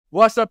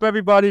What's up,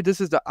 everybody?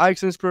 This is the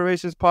Ike's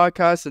Inspirations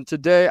podcast, and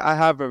today I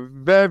have a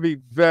very,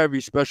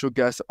 very special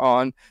guest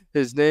on.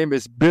 His name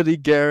is Billy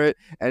Garrett,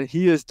 and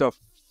he is the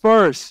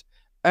first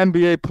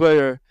NBA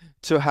player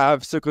to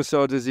have sickle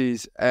cell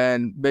disease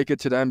and make it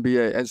to the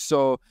NBA. And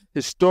so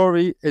his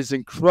story is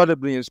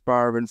incredibly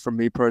inspiring for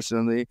me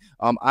personally.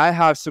 I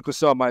have sickle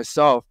cell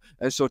myself,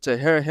 and so to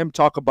hear him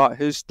talk about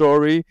his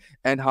story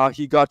and how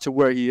he got to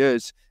where he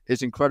is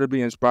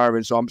incredibly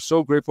inspiring. So I'm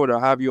so grateful to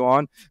have you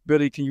on.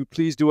 Billy, can you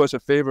please do us a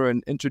favor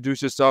and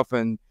introduce yourself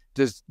and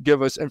just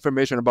give us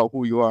information about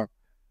who you are?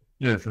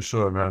 Yeah, for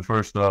sure, man.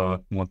 First, I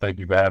want to thank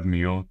you for having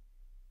me on.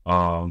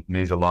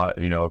 Means a lot,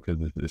 because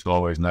it's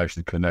always nice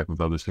to connect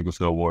with other sickle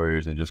cell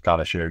warriors and just kind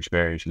of share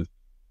experiences.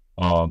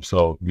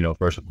 So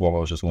first and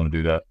foremost, just want to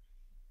do that.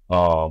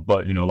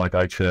 But like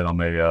I said, I'm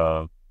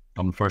the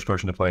first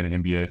person to play in the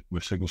NBA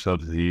with sickle cell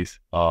disease,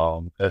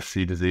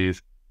 SC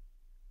disease.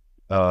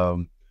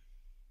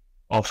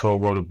 Also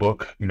wrote a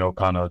book,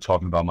 kind of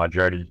talking about my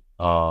journey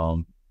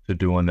to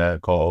doing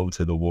that, called Ode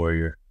to the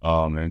Warrior,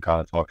 and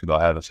kind of talked about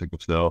having sickle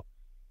cell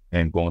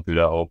and going through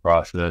that whole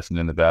process, and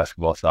then the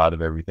basketball side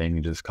of everything,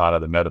 and just kind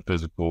of the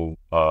metaphysical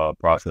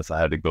process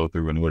I had to go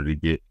through in order to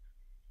get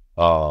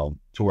to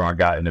where I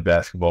got in the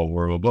basketball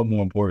world, but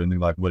more importantly,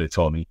 like what it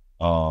taught me,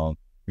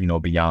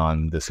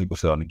 beyond the sickle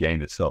cell and the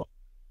game itself.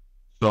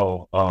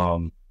 So,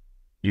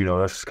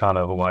 that's kind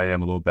of who I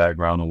am, a little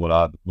background on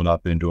what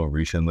I've been doing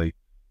recently.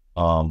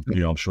 I'm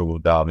sure we'll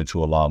dive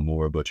into a lot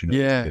more, but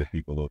Yeah. give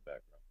people a little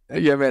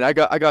background. Yeah, man, I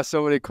got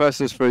so many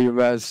questions for you,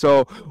 man.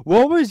 So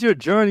what was your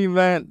journey,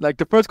 man? Like,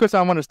 the first question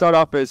I want to start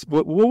off is,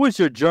 what was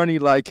your journey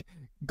like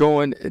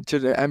going to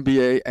the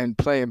NBA and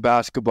playing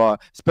basketball,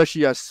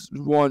 especially as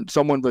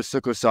someone with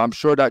sickle cell? I'm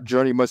sure that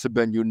journey must have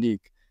been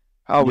unique.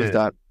 How was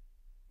that?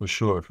 For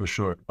sure. First,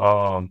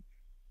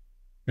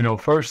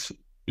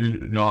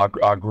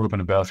 I grew up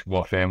in a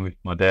basketball family.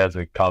 My dad's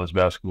a college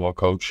basketball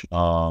coach,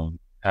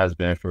 has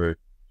been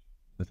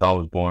since I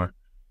was born.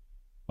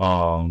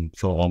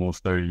 So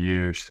almost 30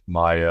 years.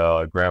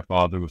 My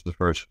grandfather was the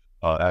first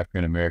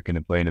African-American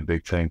to play in the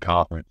Big Ten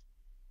Conference.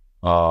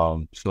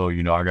 So,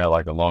 I got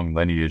like a long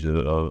lineage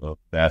of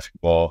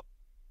basketball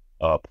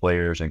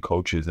players and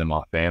coaches in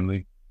my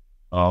family.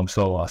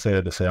 So I say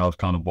that to say I was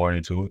kind of born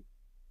into it.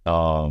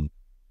 So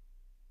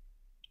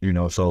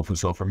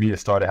for me, it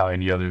started how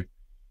any other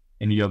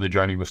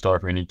journey would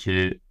start for any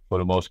kid, for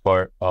the most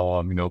part,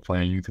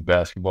 playing youth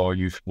basketball,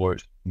 youth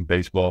sports,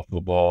 baseball,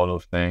 football, all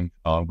those things.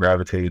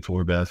 Gravitated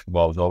toward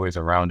basketball, was always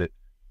around it.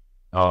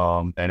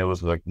 And it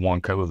was like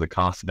it was a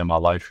constant in my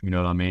life, you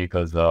know what I mean?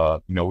 Because, we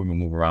would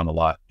move around a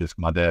lot. Just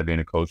my dad being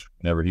a coach,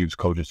 whenever he was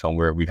coaching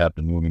somewhere, we'd have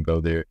to move and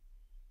go there.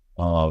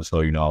 So,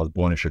 I was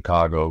born in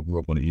Chicago, grew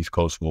up on the East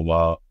Coast for a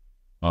while.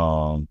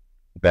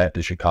 Back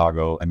to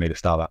Chicago, I made a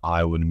stop at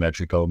Iowa, New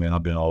Mexico. Man,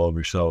 I've been all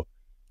over. So,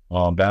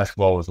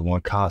 basketball was the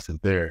one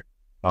constant there.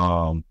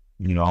 I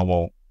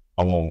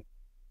won't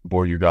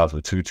bore you guys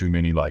with too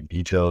many like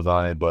details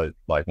on it, but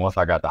like once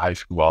I got to high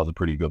school, I was a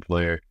pretty good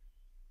player.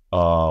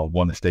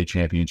 Won the state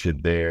championship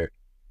there.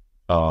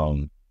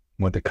 Went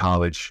to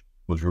college,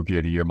 was rookie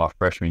of the year my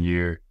freshman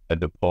year at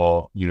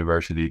DePaul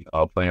University,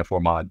 playing for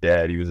my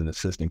dad. He was an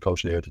assistant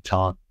coach there at the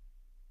time.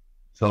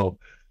 So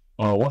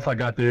once I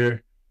got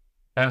there,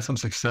 had some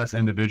success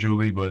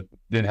individually, but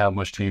didn't have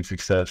much team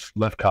success.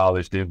 Left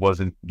college,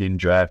 wasn't getting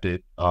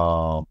drafted.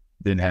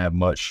 Didn't have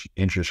much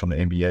interest from the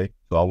NBA,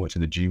 so I went to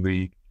the G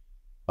League.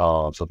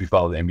 So if you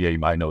follow the NBA, you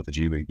might know what the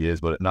G League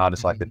is, but not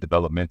it's like the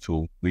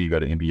developmental league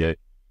of the NBA.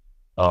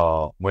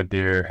 Went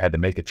there, had to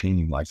make a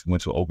team, like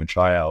went to an open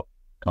tryout.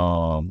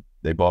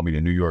 They brought me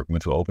to New York,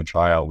 went to an open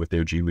tryout with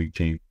their G League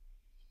team.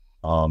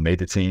 Made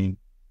the team,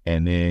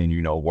 and then,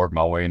 worked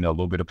my way into a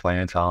little bit of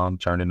playing time,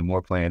 turned into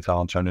more playing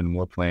time.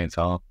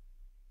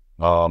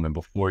 And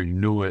before you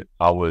knew it,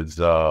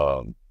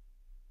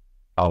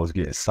 I was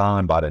getting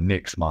signed by the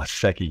Knicks my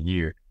second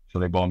year. So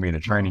they brought me in a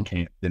training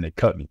camp, then they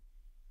cut me.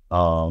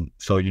 So,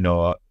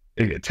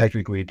 it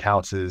technically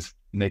counts as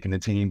making the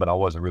team, but I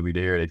wasn't really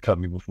there. They cut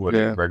me before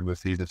the regular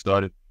season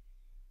started.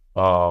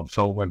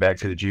 So went back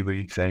to the G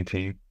League, same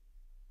team.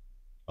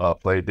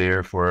 Played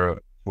there for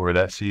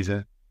that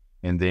season,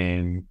 and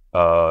then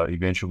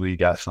eventually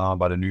got signed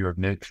by the New York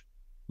Knicks.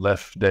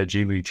 Left that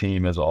G League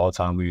team as an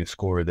all-time leading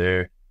scorer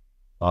there.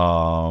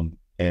 In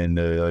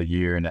the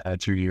year and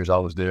 2 years I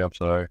was there,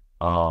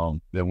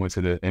 then went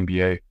to the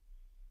NBA.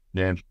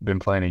 Then been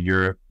playing in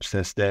Europe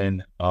since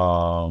then.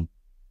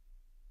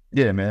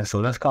 Yeah, man.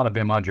 So that's kind of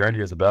been my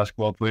journey as a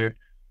basketball player.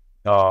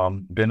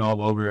 Been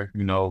all over,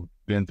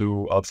 been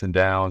through ups and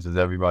downs as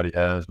everybody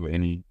has with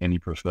any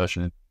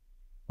profession.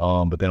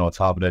 But then on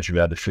top of that, you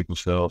had the sickle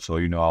cell. So,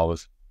 I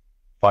was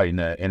fighting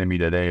that enemy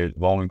that they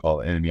won't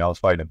call an enemy. I was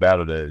fighting a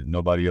battle that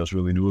nobody else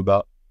really knew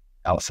about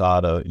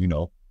outside of,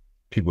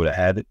 people that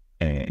had it.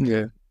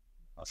 And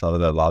outside of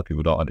that, a lot of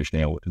people don't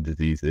understand what the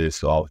disease is.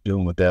 So I was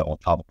dealing with that on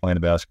top of playing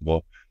the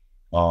basketball.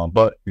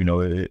 But,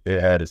 it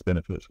had its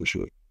benefits for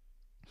sure.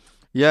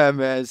 Yeah,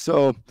 man.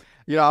 So,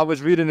 I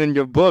was reading in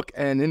your book,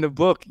 and in the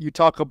book, you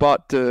talk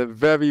about the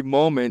very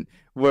moment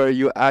where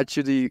you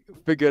actually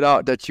figured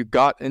out that you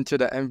got into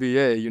the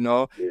NBA. You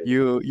know,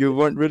 you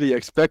weren't really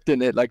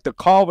expecting it. Like the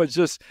call was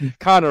just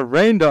kind of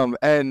random,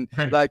 and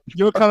like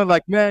you're kind of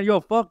like, man, yo,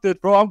 fuck this,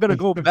 bro. I'm gonna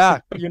go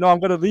back. You know, I'm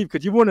gonna leave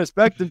because you weren't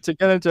expecting to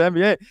get into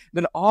NBA.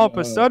 Then all of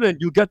a sudden,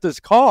 you get this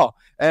call,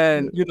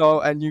 and you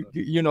know, and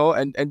you know,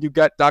 and you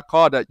get that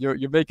call that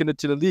you're making it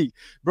to the league,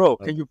 bro.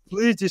 Can you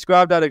please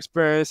describe that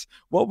experience?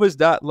 What was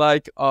that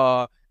like?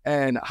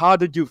 And how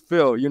did you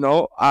feel, you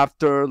know,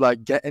 after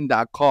like getting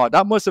that call?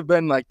 That must have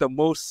been like the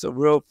most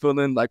surreal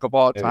feeling like of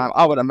all time,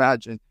 I would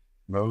imagine.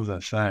 Bro, it was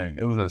insane.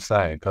 It was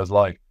insane because,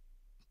 like,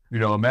 you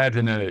know,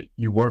 imagine that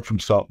you work from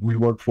something. We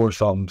work for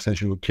something since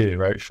you were a kid,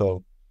 right?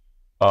 So,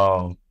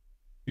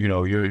 you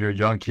know, you're a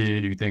young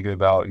kid. You're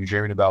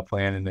dreaming about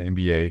playing in the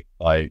NBA.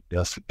 Like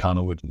that's kind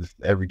of what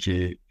every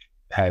kid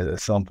has at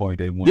some point.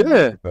 They want to be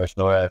a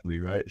professional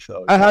athlete, right?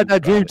 So I had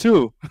that dream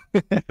too.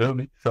 You feel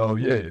me? So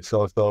yeah,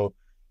 so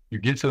you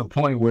get to the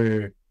point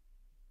where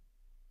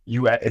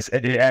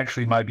it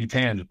actually might be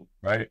tangible,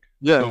 right?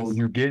 Yeah. So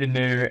you get in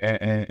there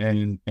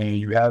and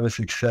you have a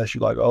success.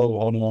 You're like, oh,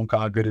 hold on, I'm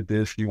kind of good at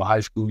this. You in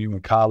high school, you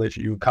in college,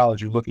 you're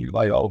looking, you're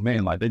like, oh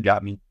man, like they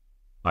got me.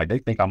 Like they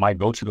think I might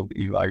go to the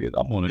league. Like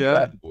I'm on the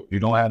draft board.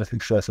 You don't have the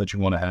success that you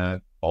want to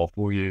have all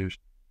 4 years.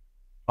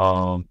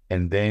 And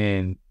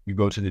then you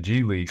go to the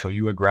G League, so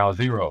you at ground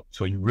zero.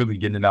 So you really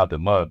getting it out the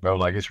mud, bro.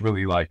 Like it's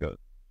really like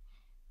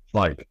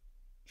it's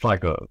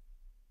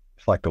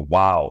like the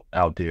wild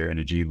out there in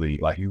the G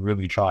League. Like you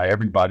really try,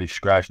 everybody's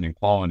scratching and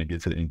clawing to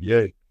get to the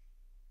NBA.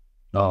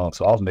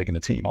 So I was making a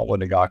team. I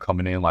wasn't a guy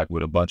coming in like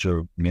with a bunch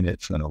of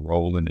minutes and a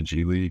role in the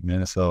G League,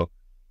 man. So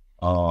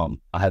I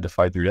had to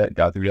fight through that,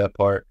 got through that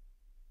part.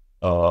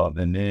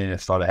 And then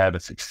started having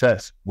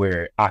success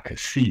where I could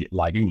see it.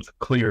 Like it was a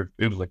clear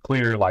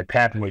like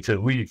pathway to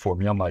the league for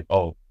me. I'm like,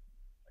 oh,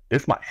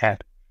 this might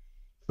happen.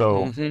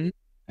 So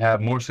have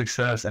more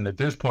success. And at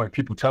this point,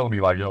 people telling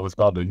me like, yo, you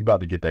about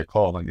to get that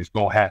call. Like it's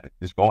gonna happen.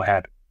 It's gonna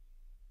happen.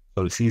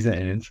 So the season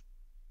ends.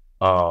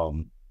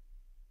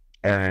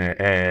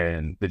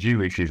 And the G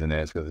League season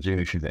ends because the G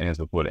League season ends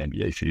before the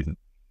NBA season.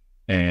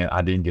 And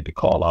I didn't get the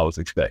call I was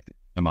expecting.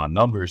 And my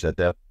numbers at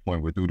that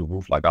point were through the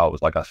roof. Like I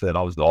said,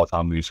 I was the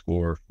all-time leading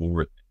scorer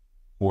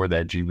for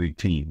that G League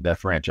team, that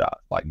franchise.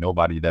 Like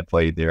nobody that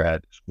played there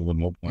had scored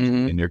more points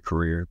in their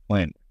career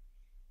playing.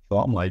 So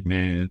I'm like,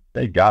 man,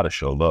 they gotta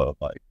show love.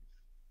 Like,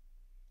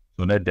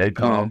 so that day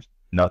comes,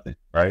 nothing,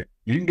 right?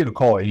 You can get a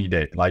call any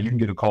day. Like you can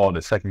get a call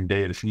the second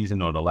day of the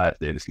season or the last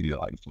day of the season,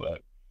 like whatever.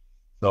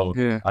 So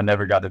I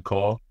never got the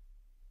call.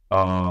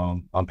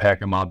 I'm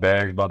packing my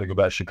bags, about to go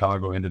back to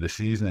Chicago into the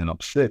season, and I'm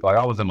sick. Like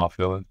I was in my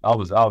feelings. I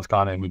was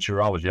kind of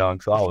immature. I was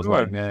young, so I was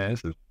like, man,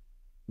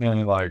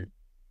 like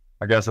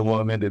I guess it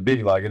wasn't meant to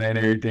be. Like it ain't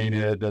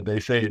everything that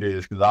they say it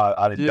is because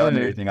I done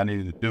everything I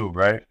needed to do,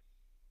 right?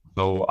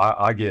 So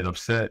I get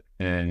upset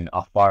and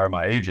I fire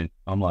my agent.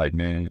 I'm like,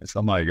 man,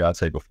 somebody got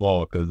to take a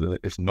fall because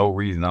it's no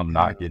reason I'm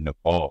not getting a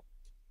fall.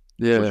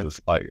 Yeah, which was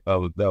like that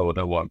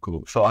wasn't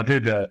cool. So I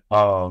did that.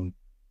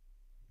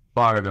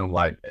 Fired him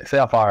I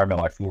fired him at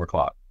like 4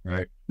 o'clock,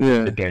 right?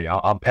 Yeah. The day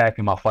I'm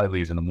packing my flight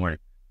leaves in the morning.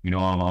 You know,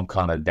 I'm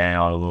kind of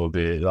down a little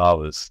bit. I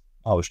was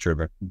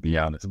tripping, to be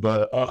honest.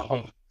 But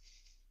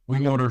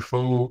we ordered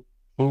food.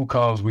 Food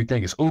comes. We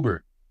think it's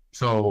Uber.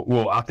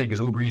 So, I think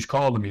it's Uber. He's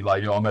calling me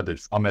like, yo, I'm at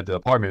the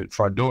apartment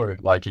front door.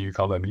 Like, can you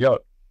come let me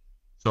up?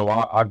 So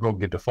I go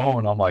get the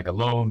phone. I'm like,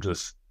 hello. I'm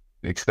just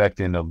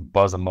expecting to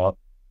buzz him up,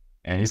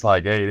 and he's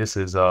like, hey, this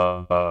is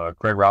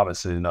Craig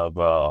Robinson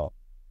of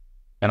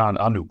And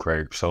I knew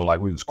Craig, so like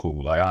we was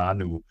cool. Like I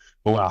knew,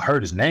 but when I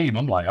heard his name,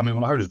 I'm like,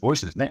 when I heard his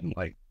voice, his name,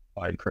 I'm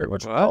like Craig,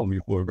 what you calling me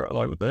for, bro?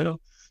 Like what the hell?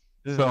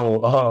 Yeah.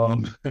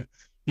 So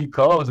he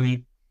calls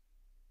me,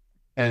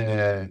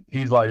 and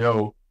he's like,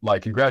 yo,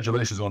 like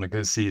congratulations on a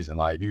good season.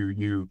 Like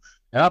you,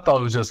 and I thought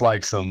it was just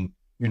like some,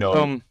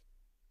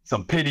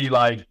 some pity,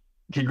 like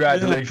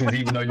congratulations,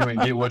 even though you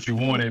didn't get what you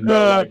wanted, bro.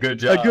 Like, good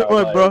job, good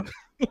one, bro.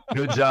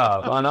 Good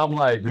job. And I'm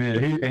like,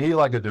 man, he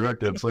like a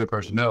director of player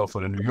personnel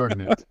for the New York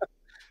Knicks.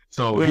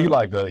 So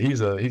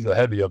he's a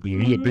heavy up there.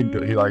 He's a big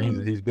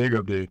he's big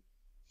up there.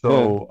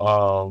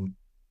 So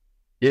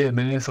yeah,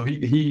 man. So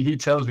he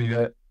tells me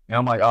that, and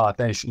I'm like,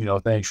 thanks,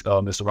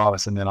 Mr.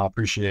 Robinson, and I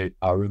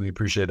really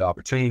appreciate the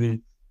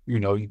opportunity.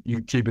 You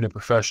keeping it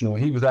professional.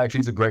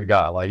 He's a great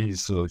guy. Like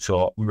so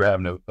we were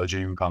having a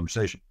genuine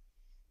conversation.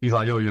 He's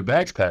like, yo, your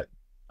bag's packed.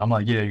 I'm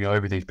like, yeah,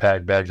 everything's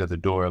packed, bags at the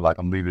door. Like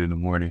I'm leaving in the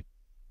morning.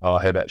 I'll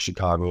head back to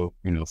Chicago,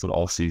 for the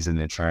off season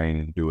and train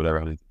and do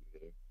whatever I need to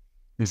do.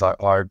 He's like,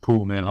 all right,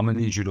 cool, man. I'm gonna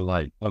need you to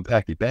like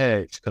unpack your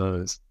bags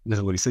because this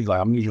is what he says.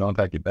 Like, I'm gonna need you to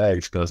unpack your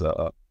bags because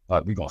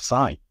we gonna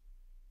sign.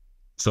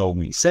 So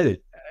when he said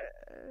it,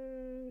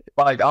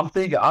 like I'm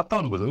thinking, I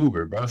thought it was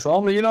Uber, bro. So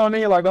I'm, you know what I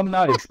mean? Like I'm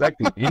not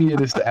expecting any of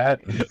this to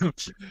happen.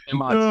 And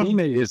my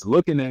teammate is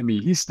looking at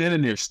me. He's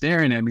standing there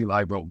staring at me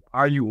like, bro, why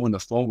are you on the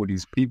phone with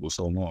these people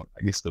so long?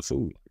 Like it's the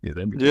food.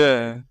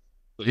 Yeah.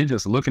 So he's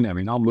just looking at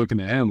me, and I'm looking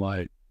at him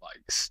like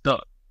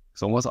stuck.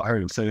 So once I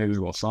heard him say that he was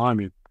gonna sign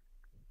me,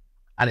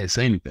 I didn't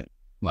say anything.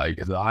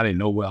 Like, I didn't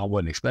know what I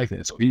wasn't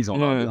expecting. So he's on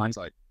the line. He's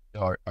like,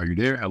 Are you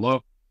there?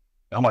 Hello?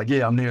 I'm like,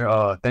 yeah, I'm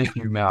there. Thank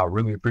you, man. I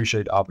really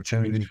appreciate the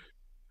opportunity.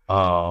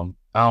 I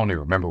don't even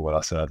remember what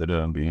I said after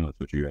that, I'm being honest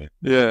with you.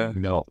 Yeah. You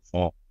know, the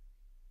phone.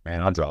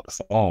 Man, I dropped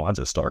the phone. I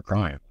just started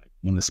crying, like,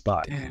 on the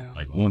spot. Damn.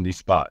 Like, on the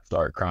spot,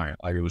 started crying.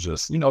 Like, it was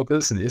just,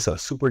 because it's a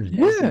super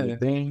intimate Yeah,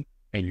 thing,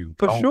 and you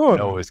for don't know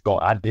sure. it's going.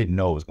 I didn't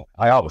know it was going.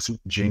 I was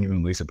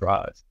genuinely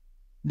surprised.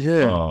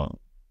 Yeah,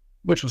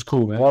 Which was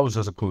cool, man. That was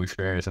just a cool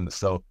experience in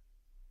itself.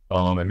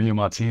 And me and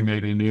my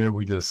teammate in there,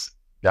 we just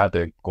got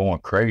there going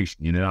crazy.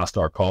 I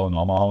start calling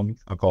all my homies.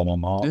 I call my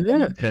mom,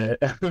 yeah, dad.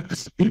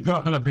 You know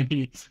what I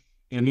mean?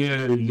 And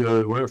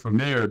then went from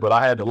there. But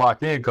I had to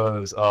lock in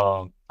because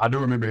I do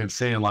remember him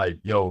saying like,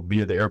 "Yo,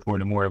 be at the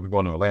airport in the morning. We're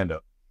going to Orlando."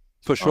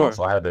 for sure.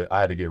 So I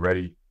had to get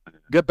ready.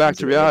 Get back Went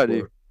to to the reality.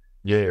 airport.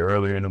 Yeah,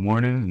 earlier in the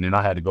morning, and then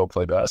I had to go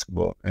play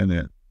basketball. And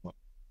then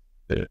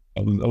yeah,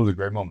 that was a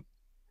great moment.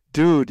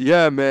 Dude,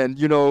 yeah, man.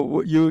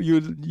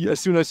 As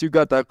soon as you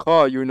got that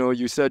call,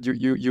 you said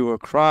you were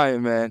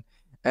crying, man.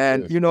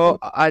 And Yeah,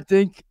 I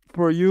think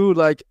for you,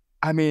 like,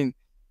 I mean,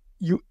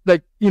 you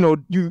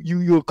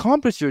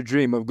accomplished your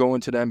dream of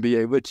going to the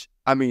NBA, which,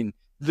 I mean,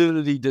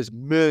 literally there's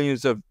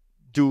millions of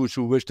dudes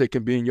who wish they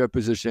can be in your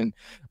position.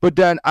 But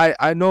then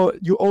I know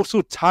you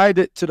also tied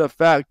it to the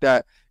fact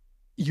that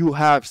you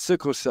have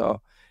sickle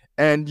cell,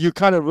 and you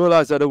kind of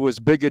realize that it was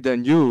bigger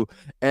than you,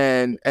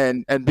 and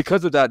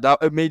because of that,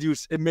 it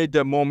made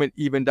the moment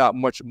even that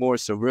much more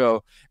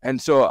surreal.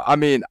 And so, I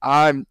mean,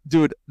 I'm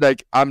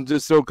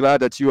just so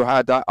glad that you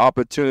had that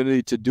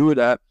opportunity to do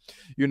that.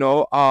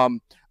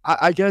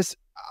 I guess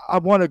I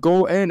want to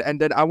go in, and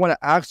then I want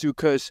to ask you,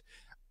 because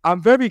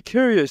I'm very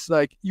curious.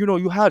 Like,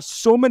 you had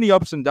so many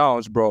ups and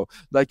downs, bro.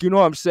 Like, what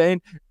I'm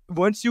saying?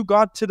 Once you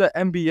got to the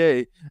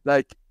NBA,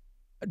 like,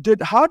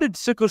 how did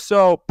sickle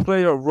cell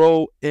play a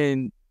role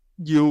in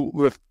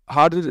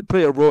how did it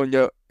play a role in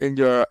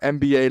your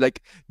NBA?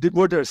 Like,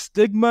 were there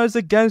stigmas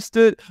against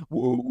it?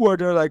 Were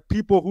there like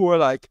people who were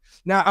like,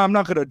 nah, I'm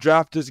not gonna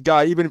draft this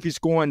guy even if he's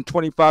going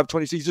 25,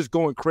 26, he's just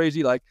going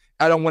crazy, like,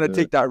 I don't want to yeah.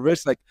 take that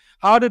risk? Like,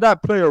 how did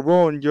that play a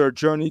role in your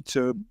journey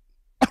to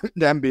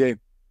the NBA?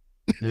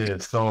 Yeah.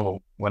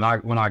 So when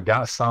I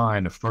got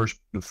signed,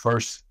 the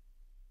first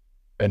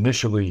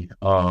initially,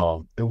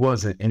 it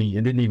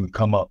didn't even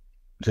come up,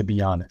 to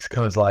be honest,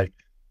 because like,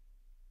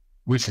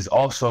 which is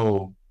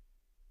also,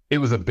 it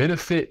was a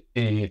benefit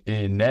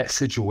in that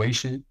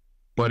situation,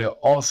 but it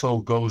also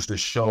goes to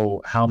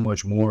show how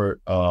much more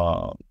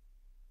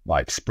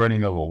like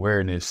spreading of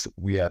awareness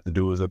we have to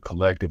do as a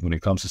collective when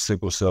it comes to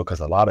sickle cell, because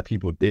a lot of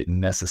people didn't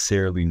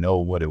necessarily know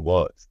what it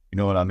was. You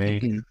know what I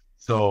mean? Mhm.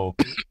 So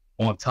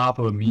on top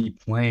of me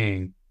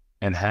playing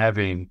and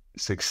having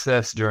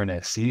success during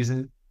that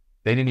season,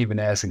 they didn't even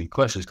ask any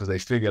questions because they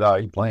figured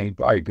out he playing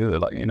probably good.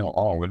 Like,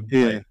 on with him.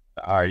 Yeah, Like,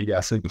 all right, you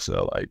got sickle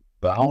cell. Like,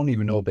 but I don't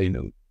even know if they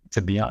knew,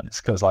 to be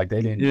honest, because like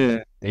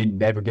yeah, they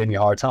never gave me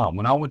a hard time.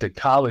 When I went to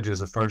college is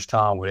the first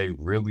time where they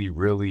really,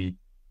 really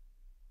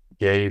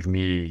gave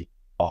me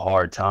a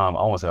hard time.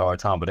 I won't say a hard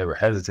time, but they were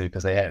hesitant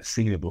because they hadn't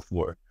seen it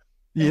before.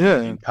 And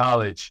yeah, in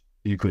college,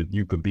 you could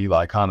be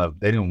like, kind of,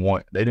 they didn't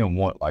want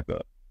like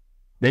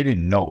they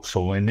didn't know.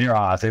 So in their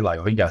eyes, they like,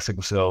 oh, he got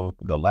sickle cell.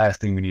 The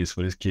last thing we need is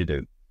for this kid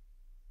to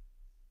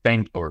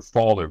faint or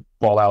fall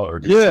out or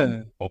get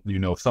yeah,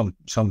 some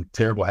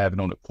terrible habit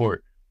on the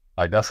court.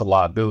 Like, that's a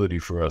liability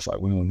for us.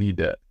 Like, we don't need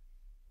that.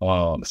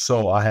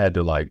 So I had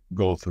to like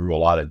go through a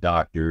lot of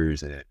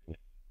doctors and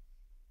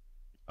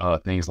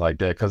things like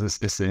that, because it's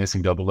the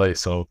NCAA.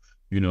 So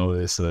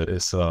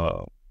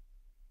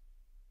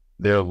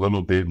they're a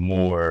little bit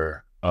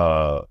more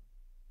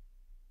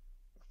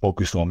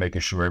focused on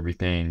making sure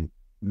everything.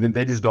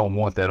 They just don't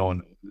want that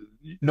on.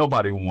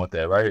 Nobody would want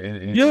that, right?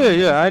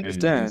 yeah. I In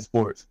understand.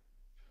 sports.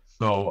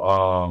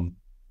 So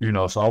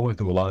so I went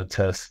through a lot of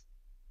tests.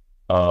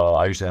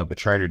 I used to have a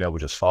trainer that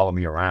would just follow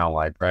me around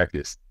like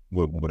practice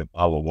with a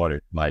bottle of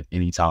water, like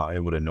anytime.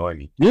 It would annoy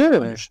me. I Yeah,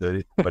 understood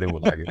it, but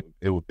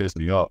it would piss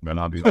me off, man.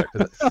 I'd be like,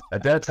 'cause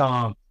at that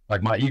time,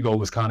 like, my ego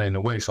was kind of in the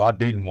way, so I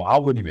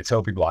wouldn't even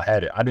tell people I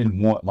had it. I didn't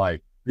want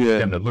like yeah,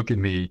 them to look at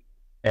me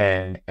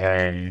and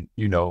kind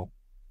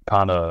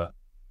of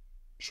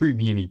treat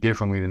me any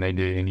differently than they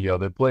did any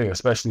other player,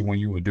 especially when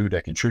you a dude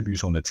that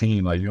contributes on the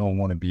team. Like, you don't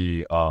want to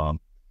be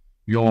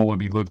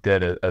looked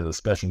at as a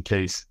special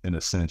case in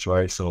a sense,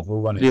 right? So if we're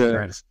running yeah,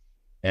 sprints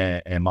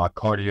and my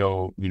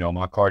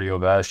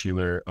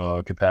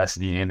cardiovascular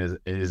capacity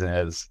isn't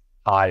as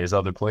high as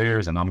other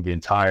players, and I'm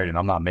getting tired and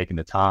I'm not making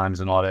the times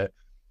and all that,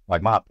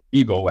 like, my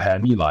ego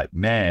had me like,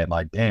 man,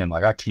 like, damn,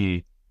 like, I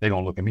can't. They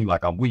gonna look at me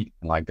like I'm weak,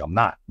 and like I'm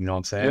not. You know what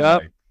I'm saying? yeah.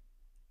 Like,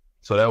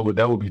 so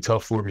that would be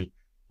tough for me.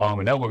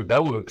 And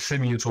that would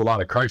send me into a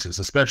lot of crisis,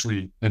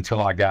 especially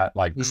until I got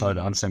like started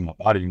to understand my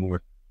body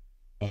more.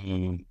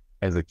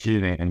 As a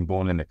kid and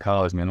going into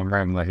college, man, I'm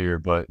rambling here,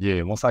 but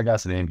yeah, once I got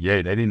to the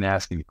NBA, they didn't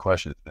ask any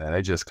questions, man.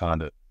 They just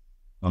kind of,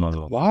 I don't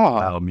know, Wow.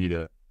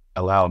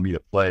 allowed me to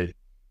play.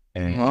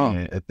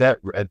 And at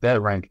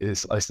that rank,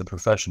 it's the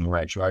professional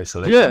ranks, right?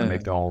 So they kind of Yeah.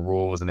 make their own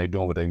rules and they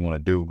doing what they want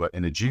to do. But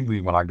in the G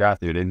League, when I got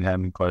there, they didn't have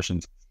any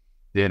questions.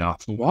 Then I,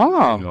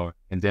 Wow.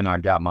 and then I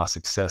got my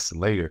success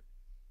later.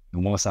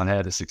 And once I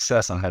had the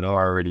success, I had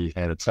already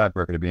had a track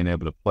record of being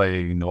able to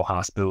play, no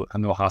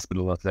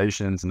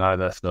hospitalizations, none of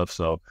that stuff.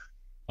 So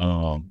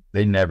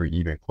they never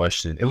even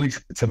questioned, at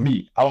least to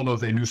me. I don't know if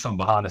they knew something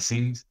behind the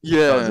scenes,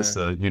 because it's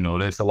Yeah.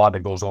 there's a lot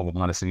that goes on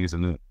behind the scenes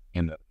in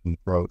the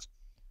pros.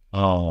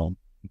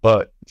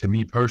 But to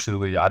me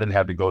personally, I didn't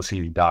have to go see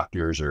any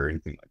doctors or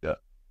anything like that.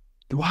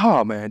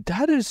 Wow, man,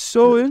 that is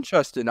so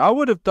interesting. I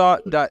would have thought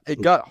that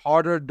it got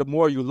harder the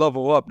more you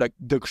level up, like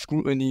the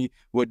scrutiny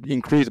would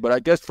increase. But I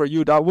guess for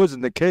you, that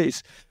wasn't the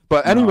case.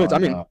 But anyways, No, I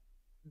mean, no.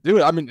 dude,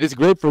 I mean, it's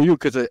great for you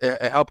because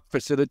it helped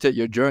facilitate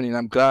your journey, and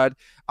I'm glad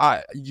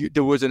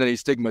there wasn't any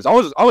stigmas. I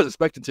was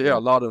expecting to hear a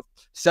lot of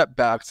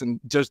setbacks and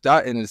just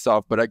that in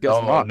itself, but I guess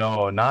No, not.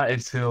 no, not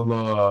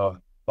until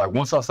like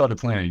once I started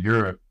playing in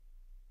Europe.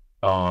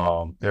 There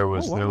Oh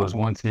was wow.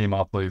 one team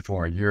I played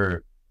for in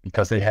Europe,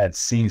 because they had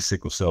seen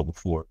sickle cell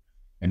before.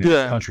 And in this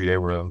Yeah. country, they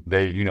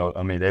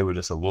were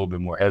just a little bit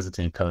more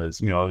hesitant,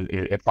 because,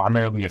 it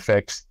primarily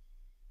affects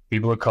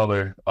people of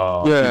color,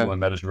 people Yeah.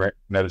 in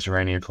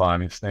Mediterranean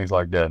climates, things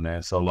like that,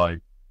 man. So like,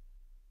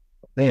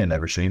 they had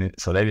never seen it,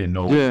 so they didn't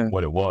know Yeah.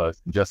 what it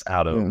was. Just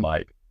out of Yeah.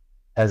 like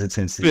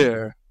hesitancy,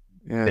 Fair.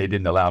 Yeah. they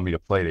didn't allow me to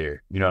play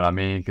there. You know what I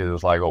mean? Because it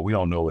was like, oh, we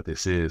don't know what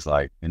this is,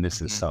 like, and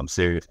this is Mhm. something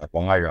serious. Like,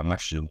 why are you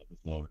actually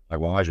like,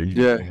 why are you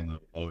Yeah.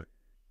 below it?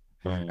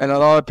 And a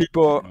lot of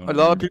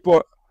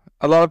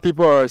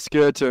people are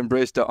scared to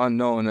embrace the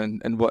unknown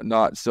and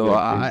whatnot. So Yeah,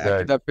 I could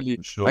exactly. definitely,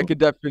 For I sure. could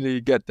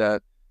definitely get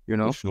that. You For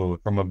know, sure.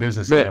 From a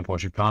business man.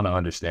 standpoint, you kind of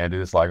understand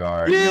it. It's like, all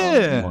right, you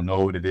Yeah. don't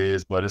know what it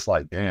is, but it's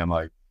like, damn,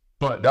 like,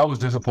 but that was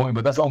disappointing.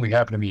 But that's only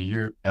happened to me a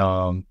year.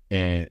 And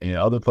in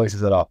other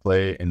places that I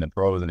played in the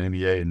pros and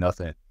NBA and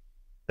nothing,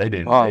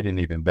 they Wow. didn't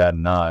even bat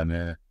an eye,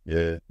 man.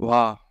 Yeah.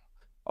 Wow.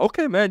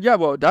 Okay, man. Yeah,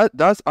 well,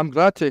 that's I'm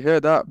glad to hear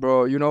that,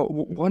 bro. You know,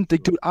 one thing,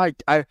 dude, I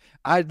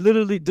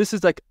literally, this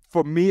is like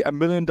for me $1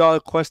 million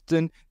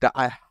question that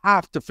I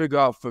have to figure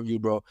out for you,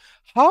 bro.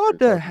 How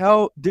the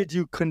hell did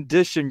you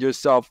condition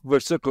yourself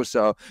with sickle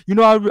cell? You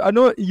know, I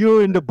know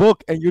you're in the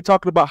book and you're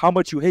talking about how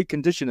much you hate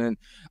conditioning.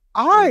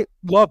 I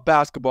love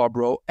basketball,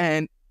 bro,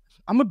 and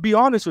I'm gonna be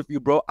honest with you,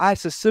 bro.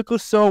 As a sickle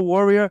cell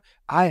warrior,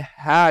 I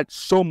had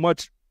so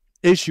much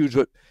issues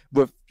with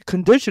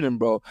conditioning,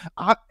 bro.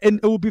 And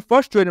it would be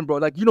frustrating, bro.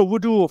 Like, you know, we'll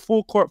do a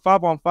full court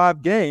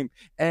 5-on-5 game,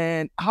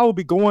 and I will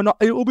be going on.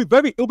 It'll be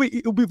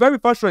very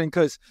frustrating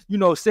because, you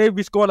know, say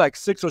we score like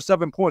 6 or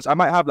 7 points, I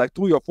might have like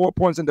 3 or 4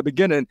 points in the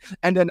beginning,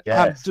 and then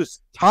I'm Yes.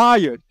 just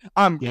tired.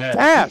 I'm Yes.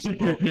 gassed,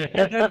 bro.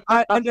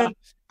 And then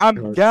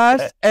I'm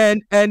gassed,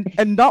 and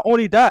not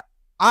only that,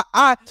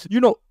 you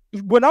know,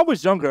 when I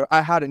was younger,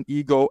 I had an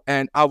ego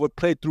and I would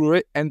play through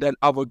it and then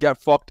I would get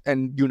fucked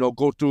and, you know,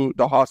 go through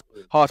the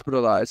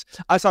hospitalized.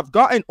 As I've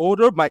gotten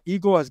older, my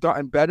ego has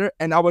gotten better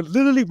and I would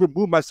literally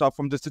remove myself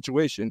from the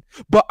situation.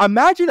 But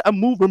imagine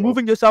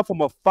removing yourself from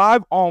a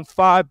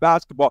 5-on-5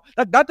 basketball.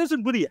 Like, that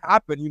doesn't really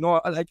happen, you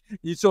know? Like,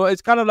 so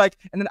it's kind of like,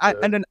 and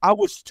then I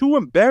was too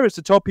embarrassed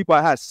to tell people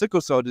I had sickle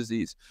cell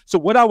disease. So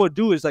what I would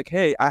do is like,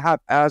 hey, I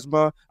have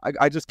asthma.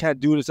 I just can't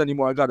do this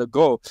anymore. I gotta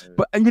go.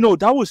 But, and you know,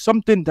 that was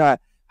something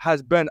that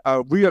has been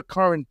a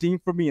reoccurring theme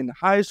for me in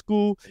high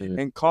school,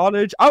 in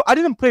college. I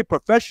didn't play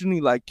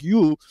professionally like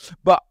you,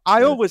 but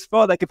I always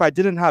felt like if I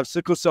didn't have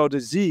sickle cell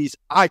disease,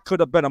 I could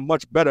have been a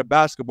much better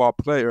basketball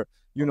player.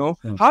 You know,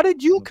 how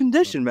did you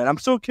condition, man? I'm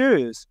so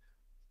curious.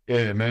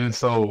 Yeah, man.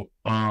 So,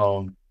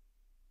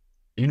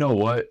 you know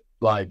what?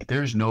 Like,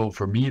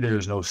 for me,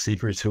 there's no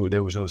secret to it.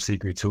 There was no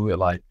secret to it.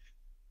 Like,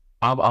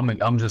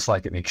 I'm just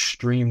like an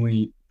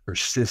extremely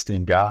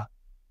persistent guy.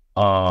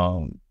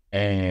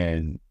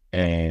 And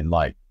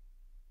like,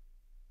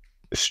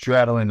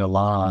 straddling the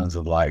lines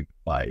of like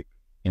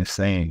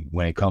insane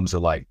when it comes to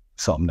like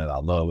something that I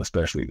love,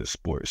 especially the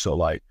sport. So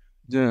like,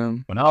 Yeah.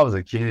 when I was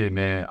a kid,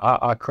 man,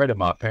 I credit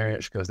my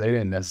parents because they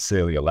didn't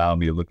necessarily allow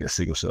me to look at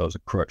sickle cell as a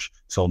crutch.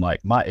 So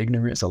like, my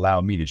ignorance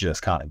allowed me to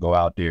just kind of go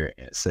out there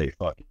and say,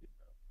 fuck it,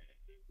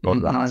 go to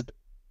the hospital.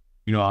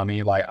 You know what I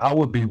mean? Like, I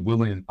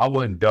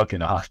wouldn't duck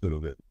in the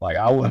hospital. Like,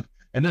 I would,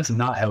 and that's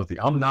not healthy.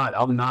 I'm not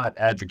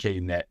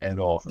advocating that at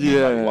all for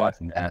anybody Yeah.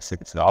 watching that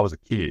sickle cell. I was a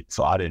kid,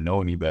 so I didn't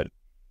know any better.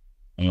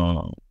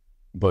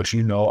 But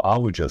you know, I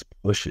would just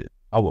push it.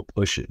 I would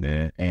push it,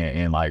 man.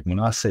 And like, when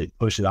I say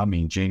push it, I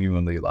mean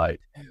genuinely,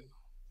 like,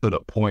 to the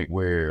point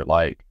where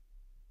like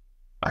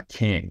I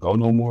can't go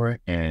no more.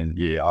 And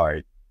yeah, all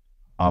right,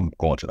 I'm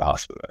going to the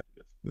hospital.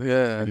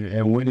 Yeah.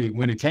 And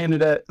when it came to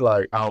that,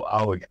 like,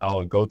 I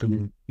would go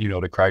through,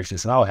 the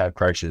crisis, and I would have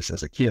crisis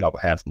as a kid. I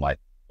would have them like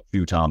a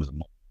few times a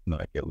month,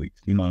 like, at least.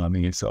 You know what I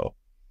mean? So,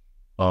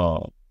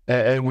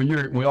 and when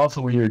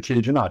you're a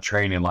kid, you're not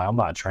training like, I'm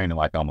not training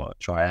like I'm a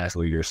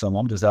triathlete or something.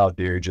 I'm just out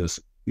there just,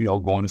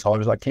 going as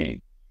hard as I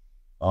can.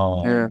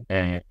 Yeah.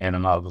 And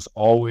I was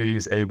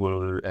always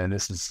able to, and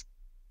this is,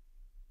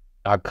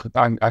 I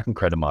can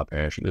credit my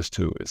parents for this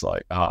too. It's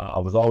like, I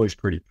was always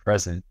pretty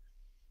present.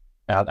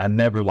 I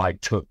never like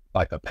took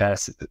like a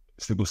past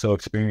sickle cell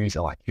experience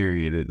and like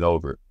carried it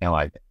over and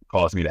like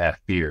caused me to have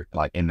fear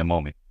like in the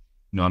moment.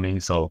 You know what I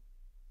mean? So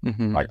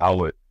Mm-hmm. Like I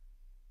would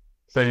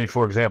say,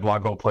 for example, I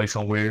go play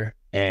somewhere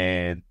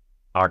and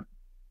I,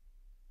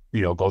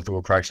 go through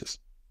a crisis.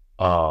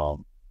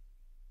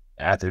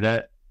 After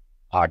that,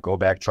 I go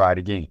back, try it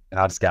again, and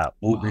I just got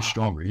a little bit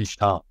stronger each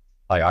time.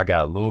 Like I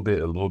got a little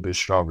bit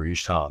stronger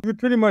each time. You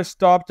pretty much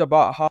stopped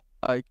about how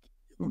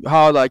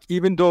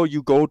even though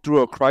you go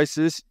through a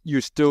crisis,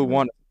 you still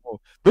want to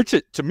go. Which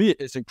to me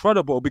is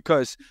incredible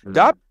because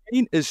that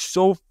pain is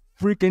so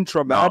freaking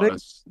traumatic.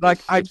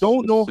 I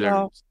don't know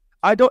how.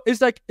 I don't.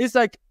 It's like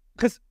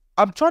because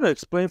I'm trying to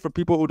explain for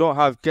people who don't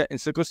have getting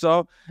sickle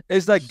cell.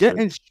 It's like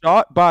getting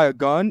shot by a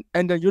gun,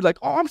 and then you're like,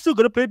 "Oh, I'm still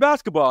gonna play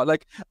basketball."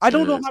 Like I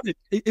don't know how to.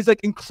 It's like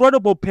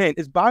incredible pain.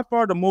 It's by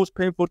far the most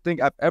painful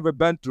thing I've ever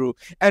been through.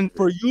 And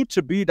for you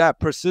to be that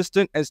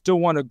persistent and still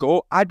want to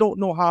go, I don't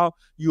know how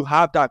you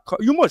have that.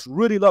 You must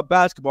really love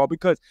basketball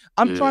because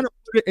I'm trying to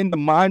put it in the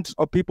minds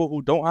of people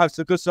who don't have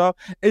sickle cell.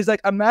 It's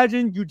like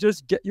imagine you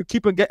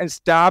keep on getting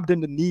stabbed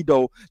in the knee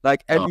though,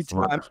 like every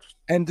time.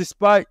 And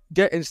despite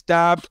getting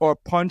stabbed or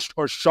punched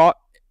or shot,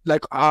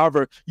 like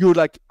however, you're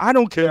like, I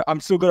don't care. I'm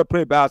still gonna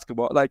play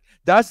basketball. Like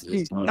that's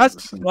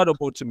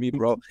incredible to me,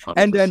 bro. 100%.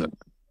 And then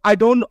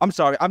I'm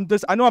sorry. I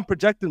know I'm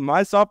projecting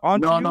myself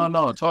onto you.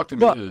 No. Talk to me.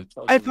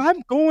 But if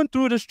I'm going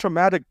through this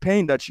traumatic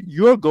pain that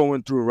you're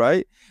going through,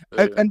 right?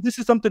 And this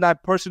is something I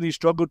personally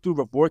struggled through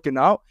with working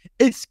out.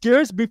 It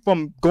scares me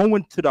from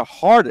going to the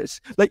hardest.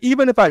 Like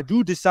even if I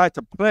do decide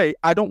to play,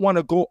 I don't want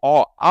to go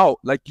all out.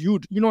 Like you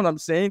know what I'm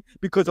saying?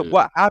 Because of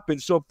what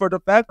happened. So for the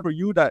fact for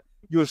you that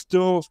you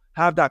still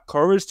have that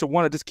courage to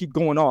want to just keep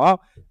going all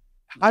out,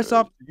 hats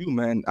off to you,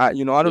 man. I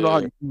don't know how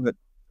you do it.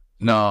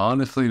 No,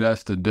 honestly,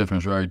 that's the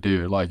difference right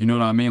there. Like, you know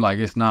what I mean? Like,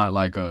 it's not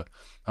like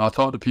I'll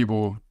talk to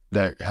people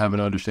that have an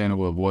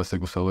understanding of what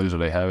sickle cell is or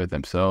they have it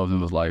themselves. It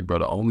was like, bro,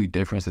 the only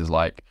difference is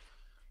like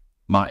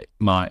my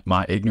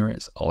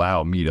ignorance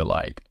allowed me to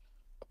like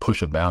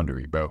push a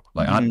boundary, bro.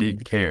 Like I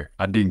didn't care.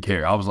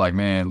 I was like,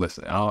 man,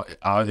 listen,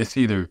 it's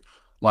either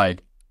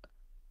like,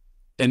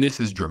 and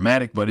this is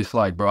dramatic, but it's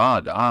like, bro,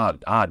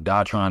 I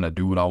die trying to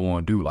do what I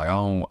want to do. Like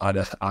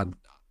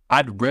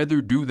I'd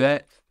rather do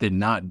that than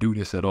not do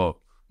this at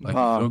all. Like,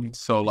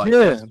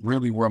 that's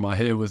really where my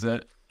head was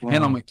at.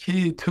 And I'm a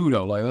kid too,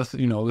 though. Like,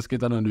 let's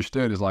get that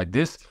understood. It's like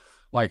this,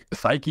 like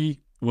psyche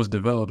was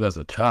developed as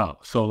a child.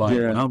 So like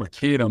when I'm a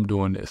kid, I'm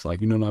doing this,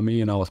 like, you know what I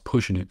mean? And I was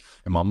pushing it.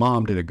 And my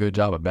mom did a good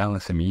job of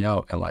balancing me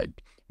out and like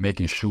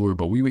making sure,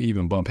 but we would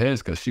even bump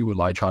heads because she would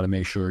like try to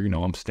make sure,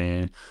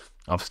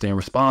 I'm staying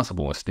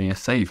responsible and staying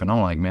safe. And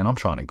I'm like, man, I'm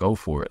trying to go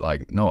for it.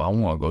 Like, no, I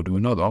want to go do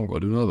another. I'm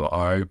going to do another.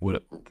 All right,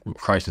 what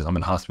crisis? I'm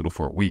in the hospital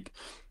for a week.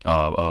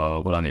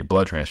 What I need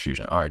blood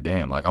transfusion. All right,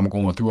 damn. Like I'm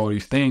going through all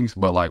these things,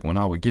 but like when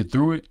I would get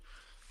through it,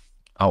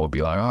 I would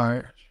be like, all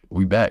right,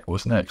 we back.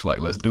 What's next? Like,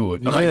 let's do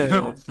it. Like, you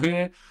know what I'm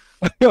saying?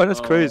 Yo,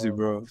 that's crazy,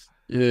 bro.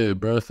 Yeah,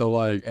 bro. So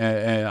like,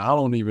 and I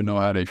don't even know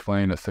how to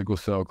explain a sickle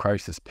cell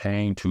crisis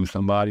pain to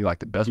somebody. Like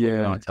the best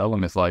way I tell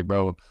them is like,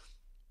 bro,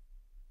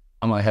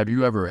 I'm like, have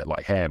you ever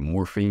like had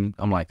morphine?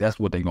 I'm like, that's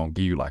what they gonna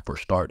give you like for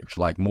starters,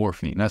 like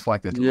morphine. That's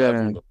like the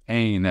level of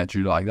pain that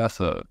you like. That's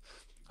a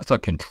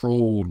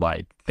controlled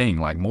like thing.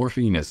 Like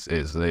morphine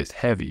is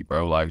heavy,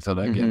 bro. Like so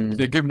they're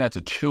giving that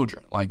to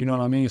children. Like you know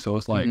what I mean? So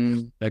it's like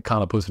that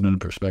kind of puts it in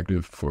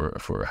perspective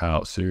for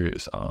how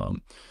serious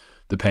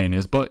the pain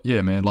is. But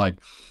yeah, man, like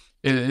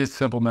it's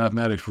simple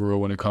mathematics for real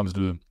when it comes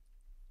to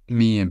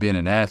me and being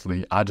an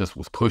athlete. I just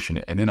was pushing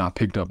it, and then I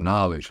picked up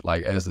knowledge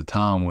like as the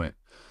time went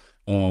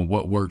on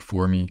what worked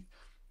for me.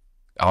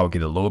 I'll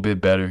get a little bit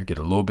better, get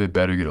a little bit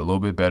better, get a little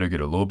bit better, get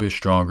a little bit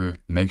stronger.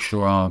 Make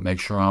sure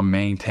I'm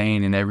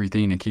maintaining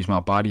everything that keeps my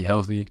body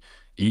healthy,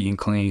 eating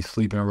clean,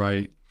 sleeping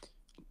right,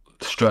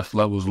 stress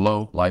levels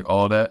low, like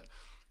all that.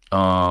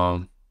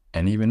 And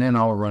even then,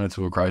 I would run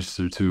into a crisis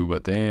or two.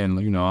 But then,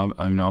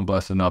 I'm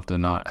blessed enough to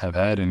not have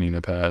had any in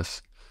the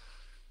past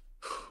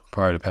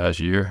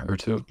year or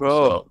two. Bro,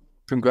 so,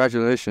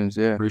 congratulations!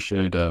 Yeah,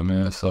 appreciate that,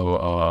 man.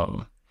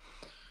 So,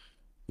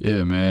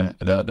 yeah, man,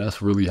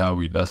 that's really how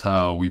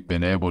we've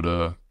been able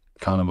to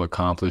kind of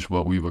accomplish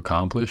what we've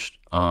accomplished.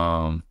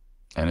 And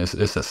it's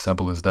as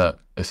simple as that.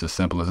 It's as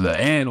simple as that.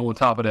 And on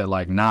top of that,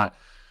 like not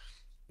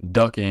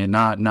ducking,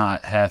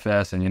 not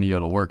half-assing any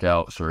of the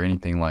workouts or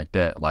anything like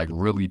that. Like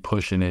really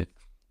pushing it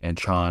and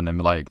trying to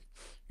like,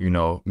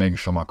 making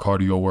sure my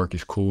cardio work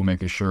is cool,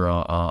 making sure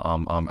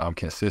I'm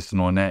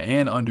consistent on that,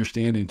 and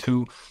understanding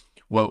too.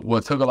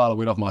 What took a lot of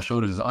weight off my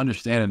shoulders is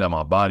understanding that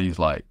my body's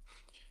like,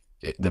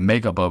 the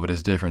makeup of it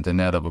is different than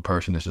that of a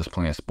person that's just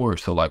playing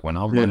sports. So like when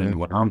I'm running,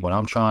 when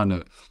I'm trying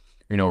to,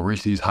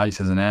 reach these heights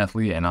as an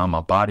athlete, and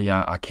my body,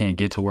 I can't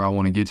get to where I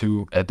want to get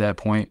to at that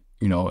point,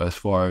 as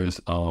far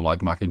as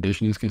like my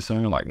conditioning is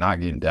concerned, like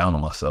not getting down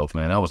on myself,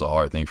 man. That was a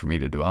hard thing for me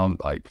to do. I'm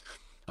like,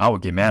 I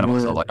would get mad at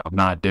myself, like I'm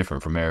not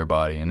different from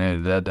everybody, and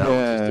that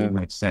just didn't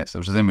make sense. It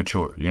was just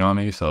immature, you know what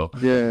I mean? So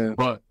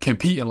but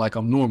competing like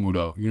I'm normal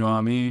though, you know what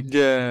I mean?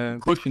 Yeah,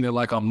 pushing it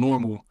like I'm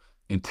normal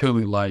until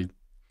it like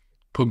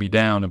put me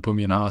down and put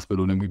me in the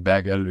hospital, and then we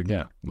back at it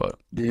again. But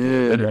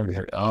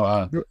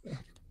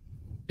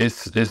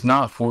it's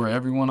not for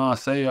everyone, I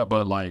say,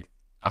 but like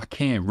I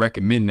can't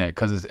recommend that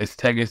because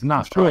it's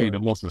not probably the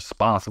most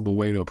responsible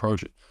way to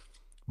approach it.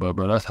 But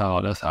bro, that's how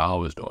I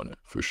was doing it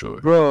for sure.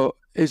 Bro,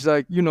 it's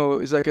like,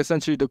 it's like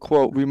essentially the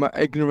quote,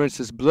 ignorance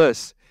is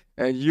bliss.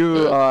 And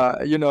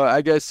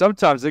I guess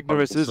sometimes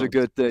ignorance is a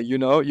good thing,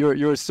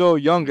 You're so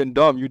young and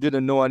dumb, you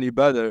didn't know any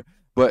better,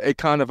 but it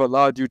kind of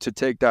allowed you to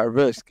take that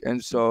risk.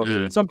 And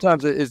so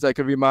sometimes it is like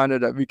a reminder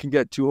that we can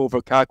get too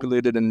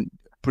overcalculated and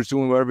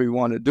pursuing whatever we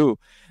want to do.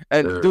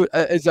 And dude,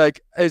 it's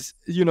like,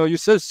 you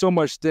said so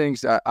much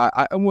things that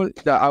I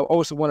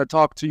also want to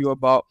talk to you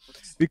about,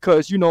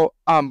 because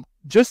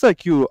just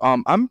like you,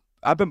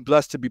 I've been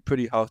blessed to be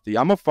pretty healthy.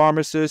 I'm a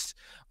pharmacist,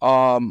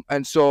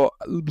 and so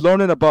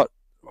learning about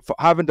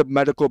having the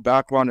medical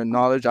background and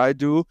knowledge I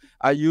took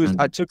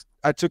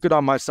it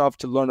on myself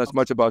to learn as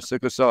much about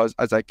sickle cell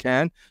as I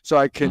can, so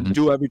I can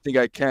do everything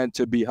I can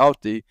to be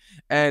healthy.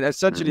 And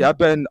essentially, I've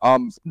been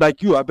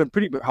like you, I've been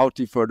pretty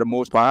healthy for the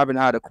most part. I haven't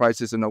had a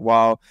crisis in a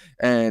while,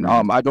 and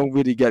I don't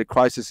really get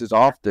crises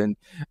often.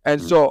 And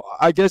so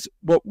I guess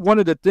one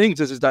of the things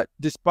is that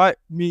despite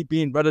me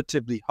being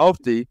relatively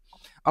healthy,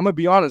 I'm gonna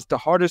be honest, the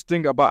hardest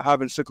thing about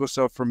having sickle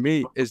cell for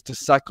me is the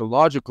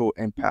psychological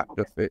impact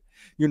of it.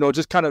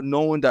 Just kind of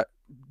knowing that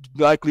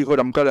likelihood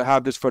I'm gonna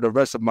have this for the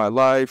rest of my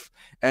life,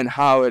 and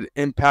how it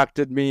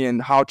impacted me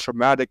and how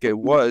traumatic it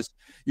was.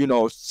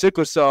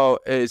 Sickle cell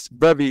is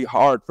very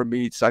hard for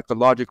me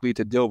psychologically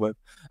to deal with,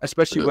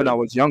 especially when I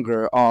was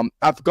younger.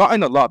 I've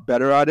gotten a lot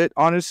better at it,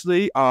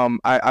 honestly.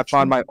 I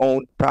found my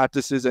own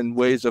practices and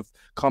ways of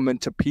coming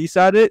to peace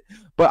at it.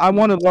 But I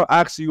want to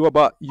ask you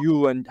about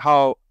you and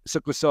how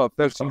sickle cell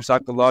affects you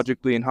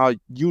psychologically and how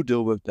you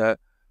deal with that.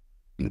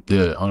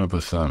 Yeah,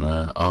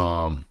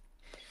 100%,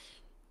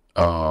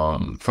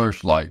 man.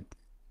 First, like,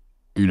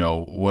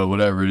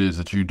 whatever it is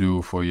that you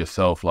do for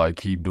yourself, like,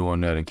 keep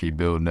doing that and keep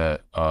building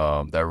that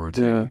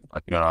routine. Yeah.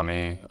 Like, you know what I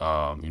mean?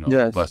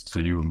 Yes. Blessings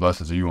to you and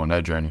blessings to you on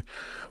that journey.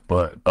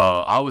 But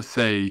I would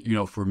say,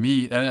 for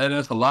me, and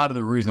that's a lot of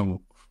the reason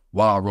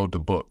why I wrote the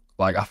book.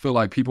 Like, I feel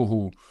like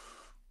people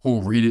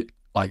who read it,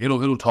 like,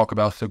 it'll talk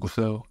about sickle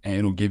cell and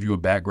it'll give you a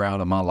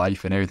background of my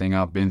life and everything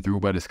I've been through,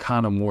 but it's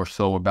kind of more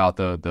so about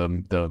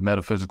the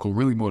metaphysical,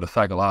 really more the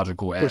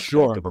psychological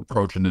aspect of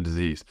approaching the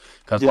disease.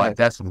 Because like,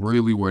 that's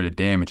really where the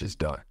damage is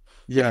done.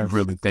 Yeah, you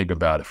really think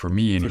about it, for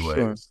me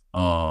anyway.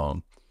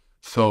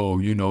 So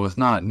it's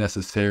not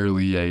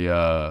necessarily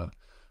for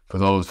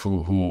those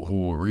who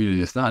will read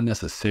it, it's not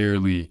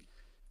necessarily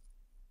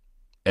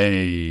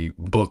a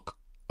book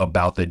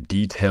about the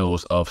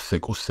details of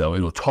sickle cell.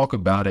 It'll talk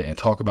about it and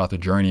talk about the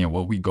journey and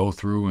what we go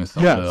through and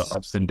some of the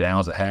ups and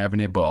downs of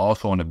having it, but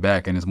also on the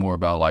back end, it's more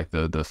about like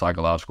the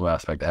psychological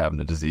aspect of having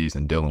the disease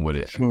and dealing with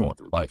it and going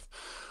through life.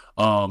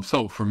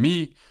 So for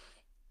me,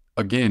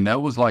 again,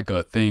 that was like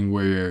a thing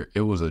where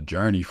it was a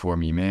journey for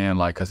me, man.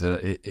 Like, cause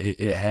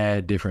it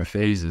had different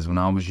phases. When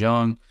I was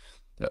young,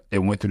 it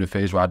went through the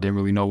phase where I didn't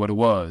really know what it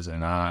was,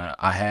 and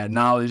I had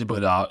knowledge,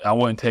 but I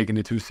wasn't taking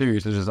it too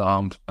serious. It's just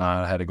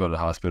I had to go to the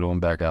hospital and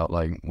back out,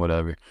 like,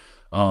 whatever.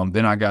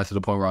 Then I got to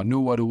the point where I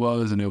knew what it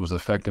was, and it was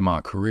affecting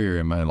my career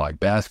and my like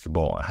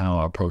basketball and how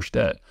I approached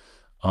that.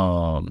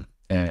 And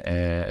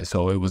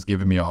so it was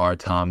giving me a hard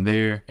time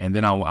there. And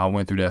then I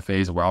went through that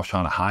phase where I was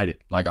trying to hide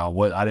it. Like,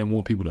 I didn't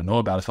want people to know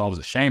about it, so I was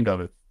ashamed of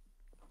it.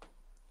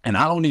 And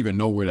I don't even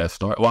know where that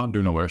started. Well, I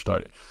do know where it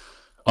started.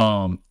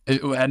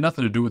 It had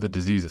nothing to do with the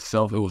disease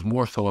itself. It was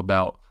more so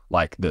about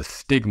like the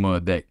stigma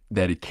that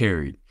it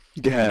carried.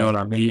 Yeah. You know what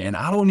I mean? And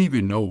I don't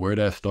even know where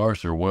that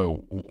starts or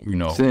what,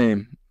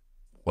 Same.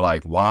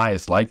 Like why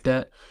it's like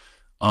that.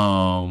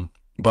 But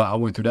I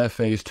went through that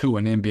phase too.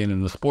 And then being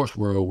in the sports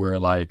world where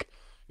like,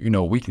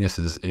 weakness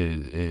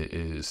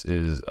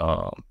is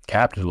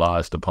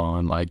capitalized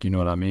upon, like, you know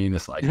what I mean?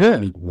 It's like, I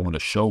don't even want to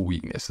show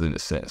weakness in a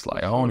sense.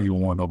 Like, I don't even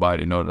want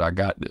nobody to know that I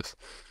got this.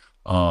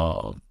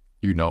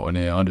 And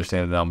then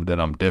understanding that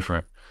I'm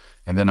different.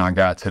 And then I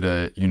got to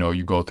the,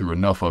 you go through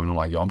enough of it, and I'm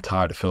like, yo, I'm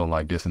tired of feeling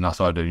like this. And I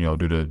started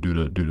to,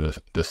 do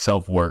the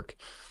self work,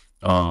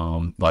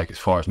 like as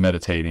far as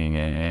meditating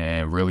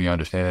and really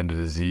understanding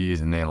the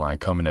disease, and then like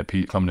coming to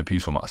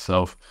peace with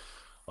myself.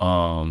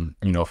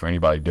 For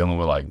anybody dealing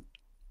with like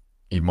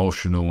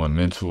emotional and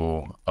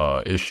mental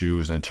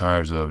issues in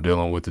terms of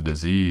dealing with the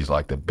disease,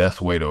 like the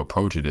best way to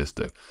approach it is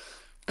to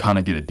kind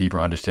of get a deeper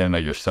understanding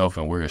of yourself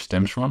and where it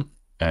stems from.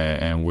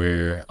 And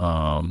where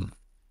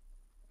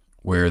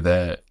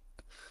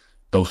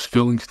those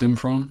feelings stem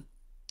from,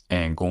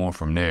 and going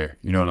from there,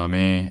 you know what I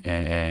mean?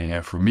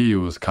 And for me, it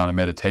was kind of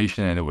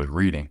meditation and it was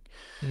reading.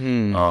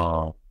 And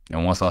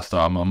once I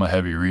started, I'm a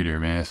heavy reader,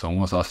 man. So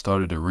once I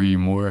started to read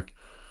more,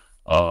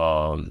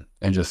 and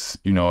just,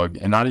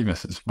 and not even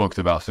books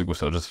about sickle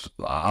cell, just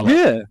I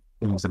like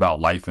things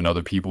about life and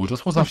other people.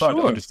 Just once I started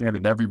to understand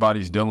that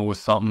everybody's dealing with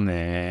something,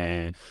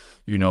 and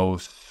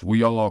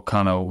we all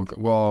kind of,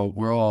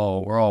 we're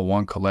all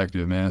one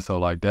collective, man. So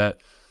like that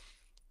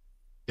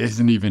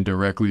isn't even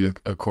directly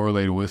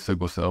correlated with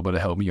sickle cell, but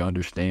it helped me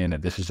understand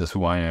that this is just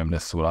who I am.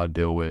 This is what I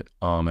deal with.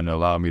 And it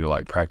allowed me to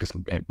like practice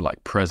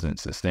like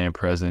presence and staying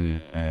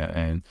present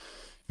and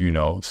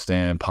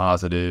staying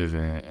positive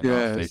and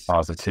not fake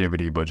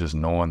positivity, but just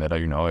knowing that,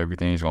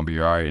 everything's going to be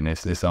all right. And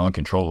it's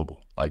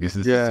uncontrollable. Like,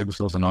 sickle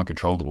cell's an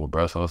uncontrollable,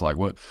 bro. So it's like,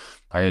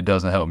 it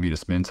doesn't help me to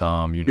spend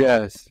time,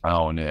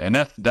 on it. And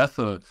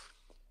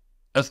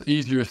that's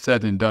easier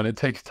said than done. It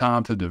takes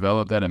time to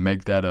develop that and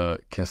make that a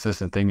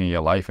consistent thing in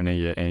your life and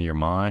in your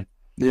mind.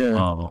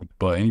 Yeah.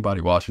 But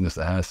anybody watching this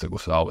that has sickle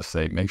cell, I would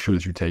say make sure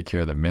that you take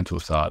care of the mental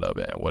side of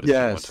it.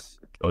 And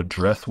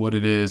address what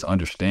it is,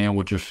 understand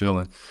what you're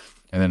feeling,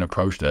 and then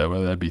approach that.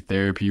 Whether that be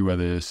therapy,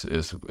 whether it's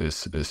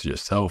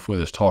yourself,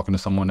 whether it's talking to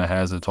someone that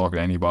has it, talking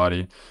to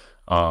anybody,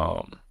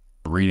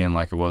 reading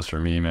like it was for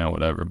me, man,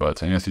 whatever. But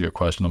to answer your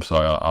question, I'm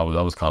sorry, I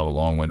was kind of a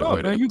long-winded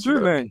way. Man, you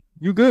good, man.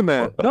 You good,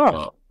 man.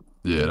 No.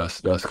 Yeah,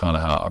 that's kind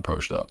of how I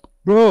approached that.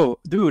 Bro,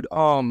 dude,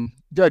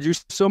 you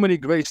so many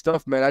great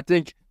stuff, man. I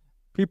think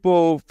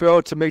people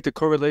fail to make the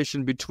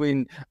correlation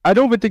between, I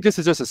don't even think this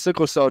is just a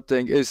sickle cell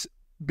thing, is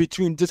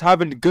between just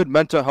having good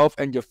mental health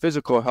and your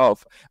physical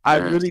health. I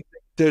really think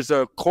there's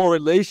a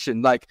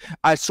correlation. Like,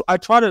 I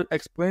try to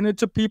explain it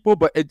to people,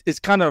 but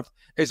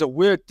it's a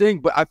weird thing.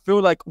 But I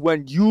feel like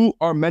when you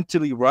are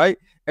mentally right,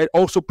 it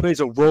also plays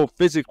a role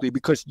physically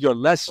because you're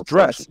less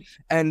stressed,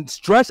 and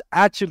stress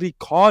actually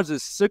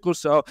causes sickle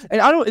cell.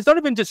 And it's not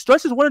even just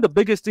stress is one of the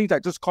biggest things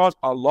that just cause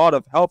a lot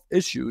of health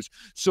issues.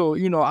 So,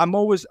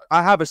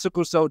 I have a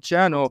sickle cell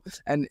channel,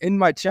 and in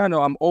my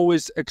channel, I'm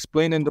always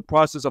explaining the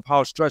process of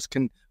how stress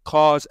can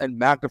cause and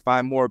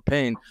magnify more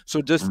pain.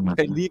 So just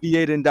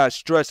alleviating that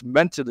stress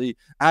mentally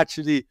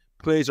actually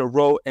plays a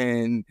role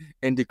in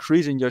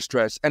decreasing your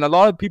stress. And a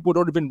lot of people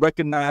don't even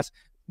recognize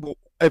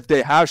if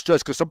they have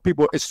stress, because some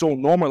people, it's so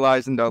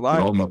normalized in their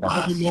life.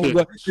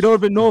 You don't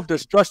even know if they're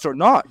stressed or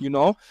not,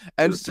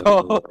 And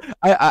so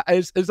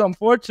it's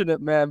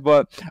unfortunate, man.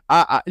 But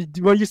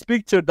when you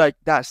speak to like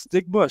that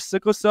stigma of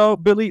sickle cell,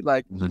 Billy,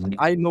 like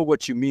I know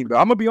what you mean, bro.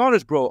 I'm gonna be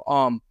honest, bro.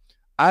 I'm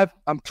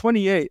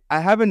 28. I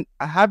haven't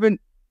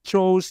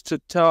chose to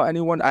tell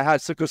anyone I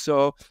had sickle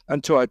cell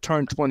until I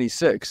turned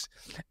 26,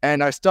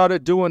 and I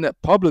started doing it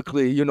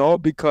publicly,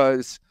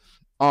 because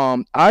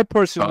I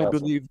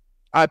personally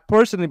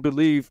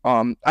believe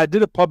I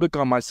did it public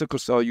on my sickle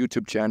cell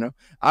YouTube channel.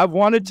 I've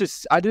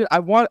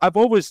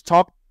always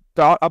thought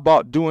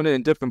about doing it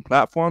in different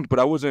platforms, but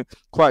I wasn't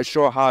quite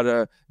sure how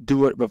to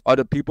do it with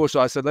other people. So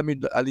I said, let me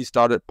at least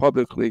start it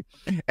publicly.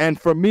 And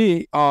for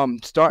me,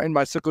 starting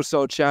my sickle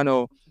cell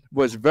channel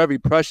was very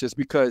precious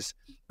because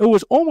it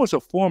was almost a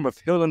form of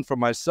healing for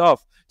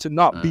myself to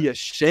not be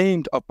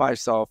ashamed of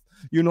myself.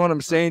 You know what I'm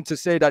saying? To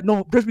say that,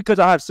 no, just because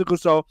I have sickle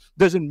cell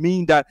doesn't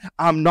mean that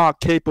I'm not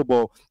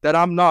capable, that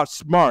I'm not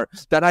smart,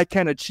 that I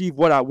can't achieve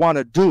what I want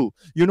to do.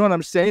 You know what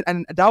I'm saying?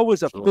 And that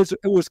was it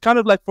was kind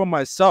of like for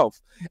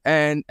myself.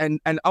 And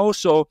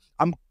also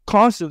I'm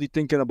constantly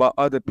thinking about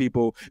other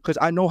people because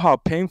I know how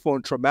painful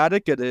and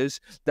traumatic it is,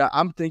 that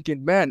I'm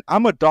thinking, man,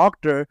 I'm a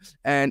doctor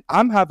and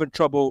I'm having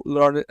trouble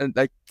learning and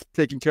like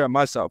taking care of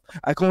myself.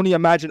 I can only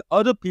imagine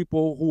other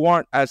people who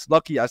aren't as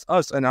lucky as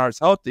us and are as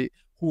healthy,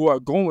 who are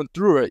going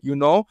through it,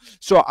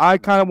 So I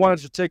kind of wanted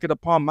to take it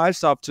upon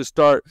myself to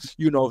start,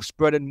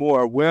 spreading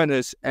more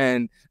awareness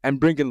and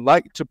bringing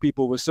light to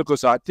people with sickle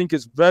cell. I think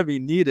it's very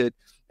needed.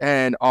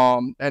 And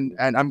I'm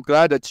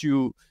glad that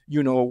you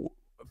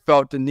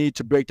felt the need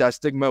to break that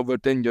stigma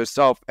within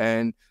yourself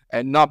and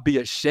not be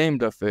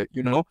ashamed of it,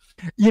 when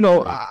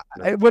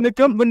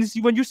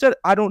you said,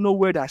 I don't know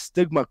where that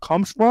stigma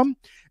comes from,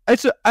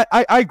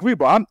 I agree,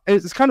 bro.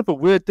 It's kind of a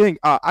weird thing.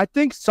 I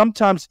think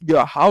sometimes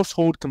your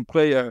household can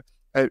play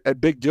a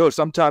big deal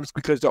sometimes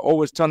because they're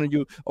always telling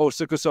you, oh,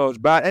 sickle cell is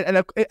bad.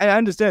 And I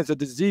understand it's a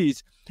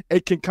disease.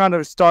 It can kind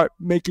of start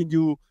making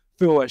you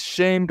feel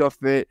ashamed of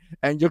it.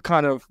 And you're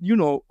kind of,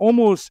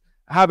 almost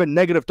having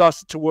negative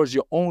thoughts towards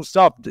your own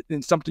self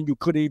in something you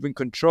couldn't even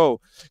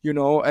control,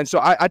 And so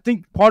I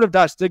think part of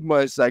that stigma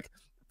is like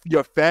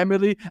your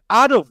family,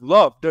 out of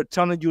love, they're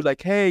telling you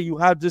like, hey, you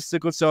have this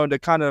sickle cell, and they're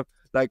kind of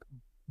like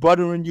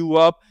buttering you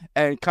up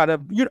and kind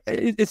of,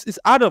 it's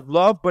out of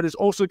love, but it's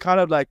also kind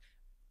of like,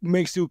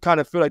 makes you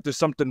kind of feel like there's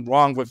something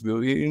wrong with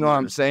you. You know what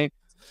I'm saying?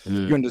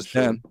 Yeah, you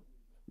understand?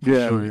 Sure.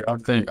 Yeah. Sure.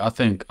 I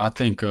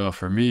think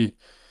for me,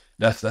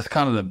 that's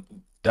kind of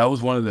that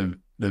was one of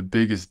the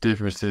biggest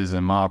differences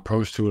in my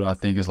approach to it. I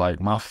think is like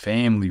my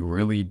family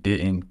really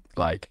didn't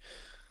like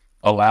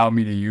allow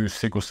me to use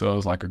sickle cell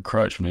as like a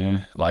crutch,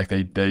 man. Like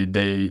they did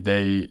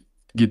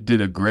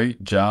a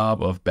great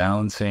job of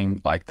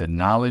balancing like the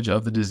knowledge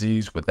of the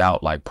disease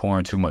without like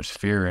pouring too much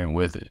fear in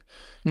with it.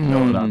 You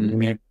know what I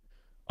mean?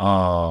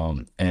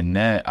 And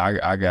that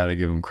I gotta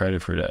give him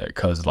credit for that,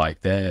 because like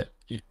that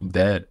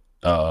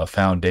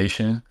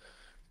foundation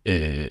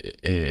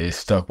it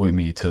stuck with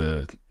me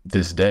to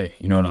this day.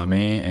 You know what I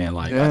mean? And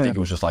like I think it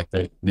was just like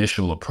the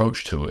initial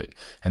approach to it,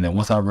 and then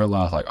once I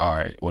realized like, all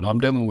right, what I'm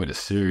dealing with is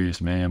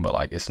serious, man, but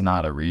like it's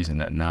not a reason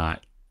to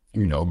not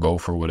go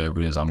for whatever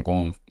it is I'm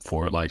going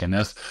for. Like, and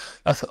that's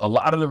a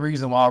lot of the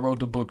reason why I wrote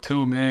the book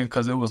too, man,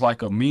 because it was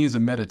like a means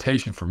of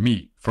meditation for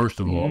me. First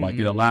of all, like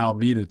it allowed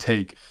me to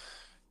take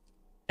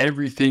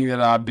everything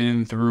that I've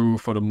been through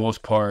for the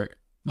most part,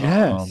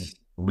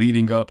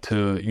 leading up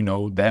to,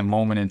 that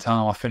moment in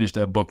time. I finished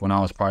that book when I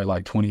was probably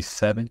like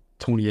 27,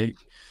 28.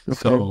 Okay.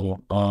 So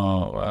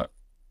I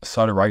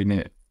started writing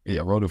it.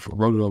 Yeah, wrote it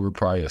over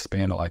probably a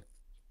span of like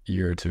a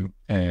year or two,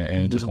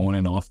 and just on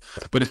and off.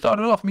 But it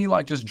started off me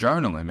like just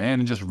journaling, man,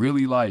 and just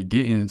really like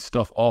getting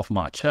stuff off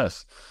my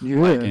chest.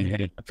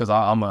 Yeah. Because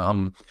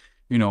I'm,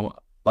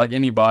 like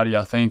anybody,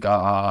 I think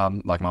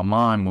I'm like my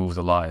mind moves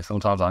a lot.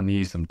 Sometimes I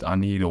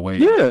need a way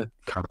to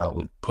kind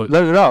of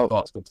let it out.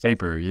 thoughts to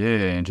paper,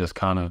 and just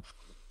kind of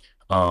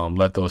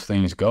let those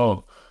things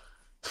go.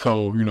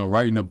 So,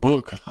 writing a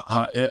book,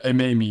 it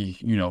made me,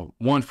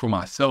 one, for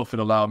myself, it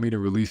allowed me to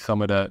release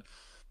some of that,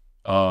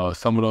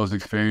 some of those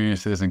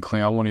experiences and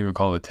clean. I won't even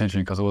call it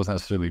tension, because it wasn't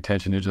necessarily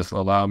tension. It just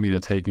allowed me to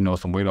take,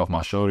 some weight off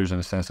my shoulders in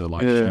the sense of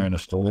like sharing a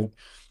story,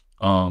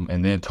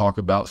 and then talk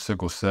about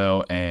sickle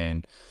cell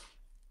and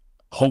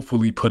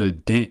hopefully put a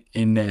dent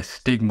in that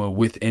stigma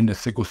within the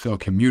sickle cell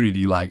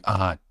community. Like,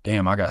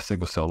 damn, I got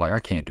sickle cell. Like,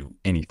 I can't do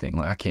anything.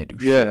 Like, I can't do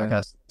shit. I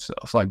got sickle cell.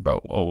 It's like, bro,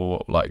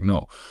 whoa, like,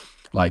 no.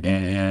 Like,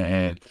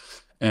 and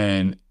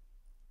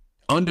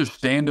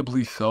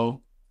understandably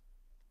so,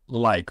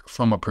 like,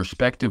 from a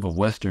perspective of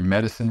Western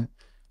medicine,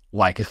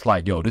 like, it's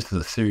like, yo, this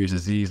is a serious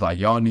disease. Like,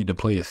 y'all need to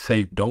play it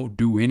safe. Don't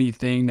do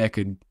anything that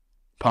could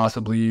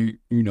possibly,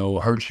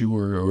 hurt you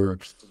or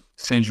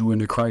send you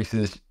into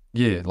crisis.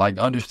 Yeah, like,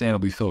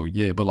 understandably so.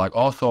 Yeah, but like,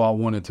 also I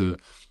wanted to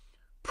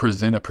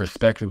present a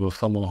perspective of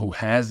someone who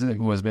hasn't,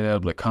 who has been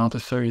able to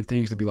accomplish certain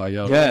things, to be like,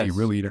 yo, I ain't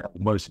really that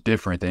much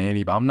different than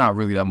anybody. I'm not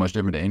really that much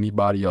different than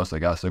anybody else that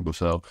got sickle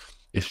cell.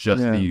 It's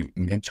just the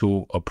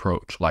mental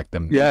approach. Like, the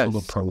mental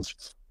approach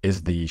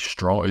is the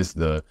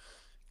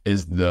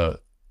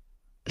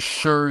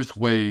surest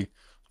way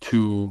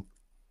to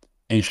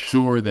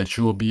ensure that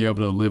you'll be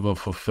able to live a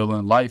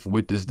fulfilling life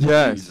with this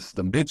disease. It's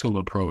the mental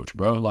approach,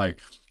 bro. Like,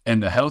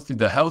 and the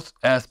health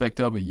aspect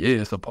of it,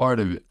 it's a part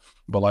of it.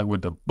 But like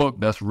with the book,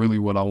 that's really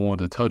what I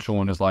wanted to touch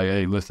on. It's like,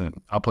 hey, listen,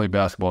 I play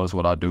basketball. That's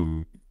what I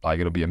do. Like,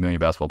 it'll be a million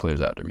basketball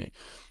players after me.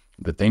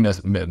 The thing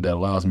that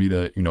allows me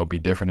to, be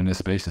different in this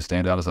space and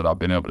stand out is that I've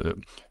been able to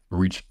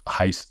reach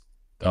heights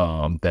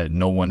that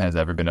no one has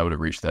ever been able to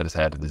reach that has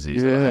had the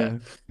disease.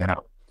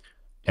 Now,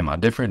 am I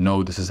different?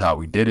 No, this is how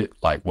we did it.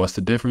 Like, what's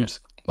the difference?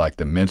 Like,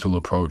 the mental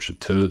approach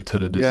to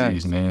the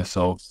disease, man.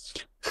 So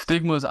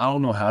stigmas, I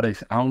don't know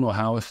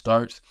how it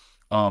starts.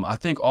 I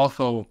think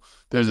also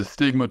there's a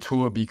stigma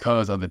to it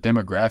because of the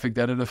demographic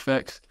that it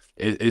affects.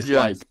 It's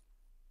like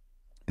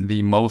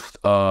the most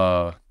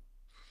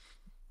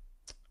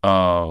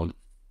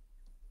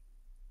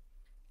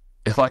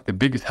it's like the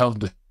biggest health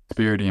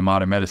disparity in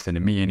modern medicine to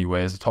me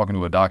anyway. I was talking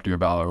to a doctor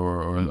about,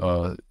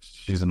 or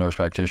she's a nurse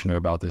practitioner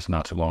about this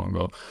not too long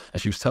ago,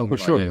 and she was telling me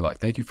like, hey, like,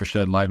 thank you for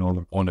shedding light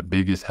on the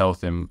biggest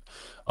health and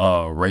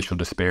racial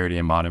disparity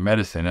in modern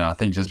medicine. And I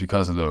think just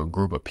because of the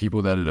group of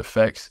people that it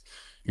affects,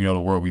 the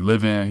world we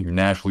live in, you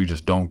naturally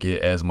just don't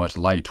get as much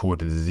light toward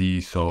the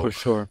disease. So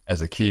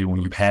as a kid,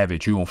 when you have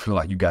it, you don't feel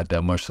like you got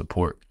that much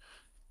support.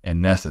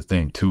 And that's the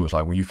thing too. It's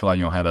like, when you feel like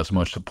you don't have as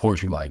much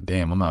support, you're like,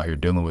 damn, I'm out here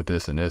dealing with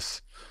this, and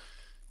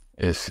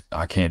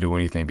I can't do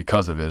anything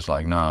because of it. It's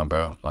like, nah,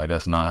 bro, like,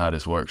 that's not how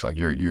this works. Like,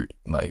 you're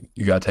like,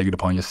 you gotta take it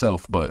upon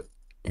yourself, but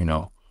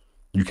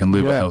you can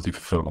live a healthy,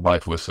 fulfilling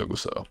life with sickle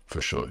cell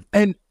for sure.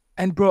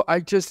 And bro, I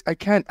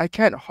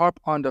can't harp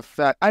on the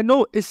fact. I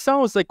know it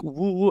sounds like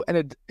woo-woo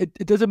and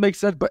it doesn't make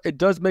sense, but it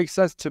does make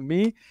sense to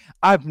me.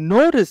 I've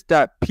noticed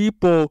that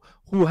people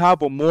who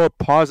have a more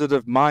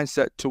positive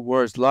mindset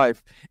towards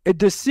life,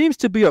 there seems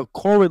to be a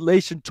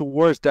correlation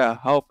towards their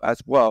health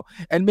as well.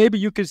 And maybe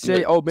you could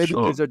say, maybe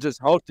because they're just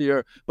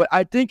healthier, but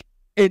I think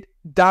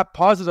that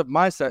positive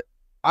mindset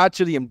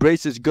actually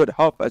embraces good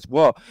health as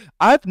well.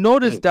 I've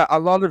noticed that a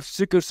lot of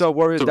sickle cell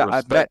warriors that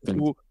I've met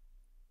who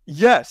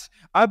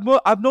I've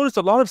noticed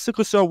a lot of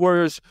sickle cell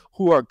warriors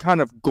who are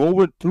kind of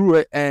going through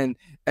it and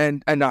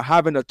are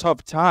having a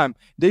tough time.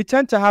 They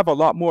tend to have a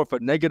lot more of a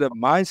negative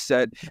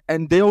mindset,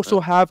 and they also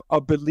have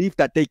a belief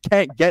that they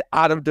can't get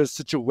out of the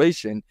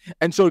situation.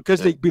 And so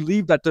because they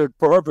believe that they're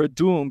forever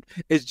doomed,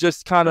 it's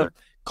just kind of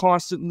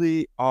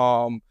constantly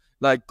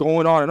like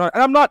going on and on.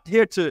 And I'm not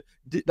here to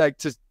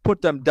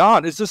put them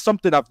down. It's just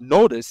something I've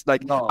noticed.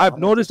 Like, I've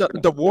noticed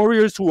that the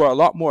warriors who are a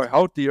lot more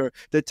healthier,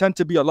 they tend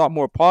to be a lot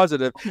more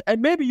positive.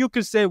 And maybe you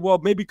could say, well,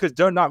 maybe because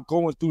they're not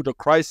going through the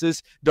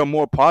crisis, they're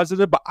more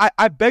positive. But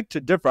I beg to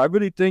differ. I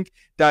really think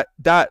that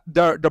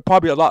they're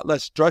probably a lot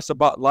less stressed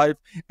about life,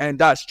 and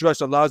that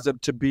stress allows them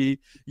to be,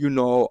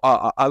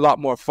 a lot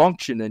more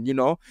functioning.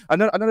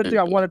 Another thing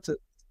I wanted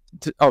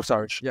to oh,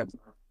 sorry. Yeah.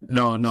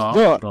 No, I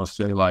was gonna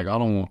say, like,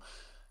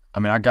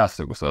 I got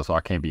sickle cell, so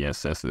I can't be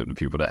insensitive to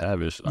people that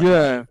have it.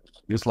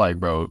 It's like,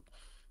 bro,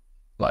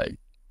 like,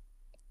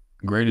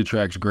 great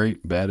attracts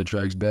great, bad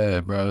attracts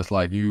bad, bro. It's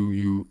like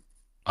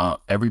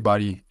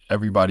everybody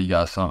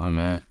got something,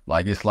 man.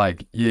 Like, it's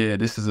like,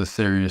 this is a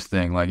serious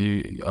thing. Like,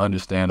 you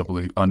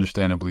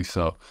understandably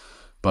so,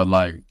 but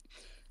like,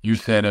 you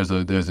said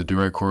there's a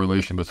direct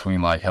correlation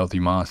between like healthy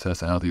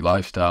mindsets and healthy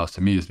lifestyles.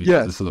 To me, it's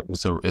because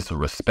Yes. it's a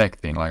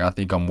respect thing. Like I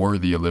think I'm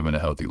worthy of living a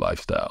healthy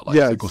lifestyle. Like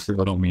sickle Yes.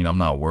 cell don't mean I'm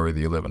not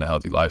worthy of living a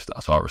healthy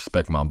lifestyle. So I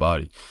respect my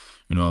body.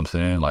 You know what I'm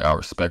saying? Like I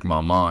respect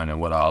my mind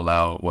and what I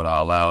allow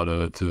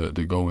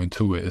to go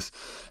into it.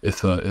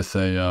 It's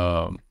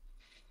a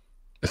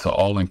it's an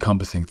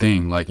all-encompassing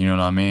thing. Like, you know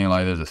what I mean?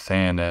 Like there's a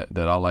saying that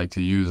I like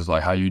to use is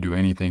like how you do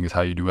anything is how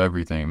you do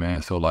everything,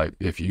 man. So like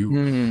if you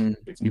Mm.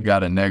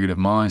 got a negative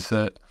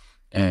mindset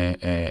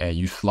and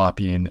you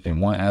sloppy in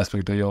one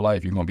aspect of your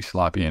life, you're gonna be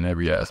sloppy in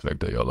every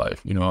aspect of your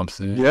life. You know what I'm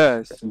saying?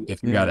 Yes.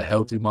 If you got a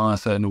healthy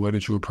mindset in the way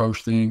that you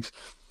approach things,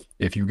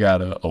 if you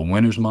got a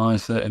winner's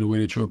mindset in the way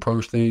that you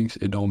approach things,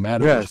 it don't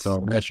matter what's Yes.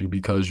 thrown at you,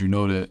 because you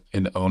know that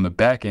on the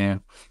back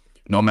end,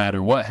 no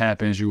matter what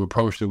happens, you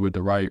approach it with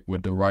the right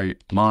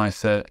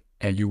mindset,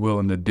 and you're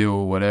willing to deal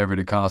with whatever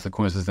the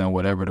consequences and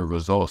whatever the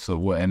results of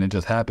what. And it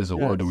just happens, the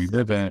world that we Yes.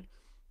 live in,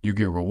 you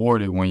get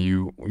rewarded when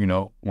you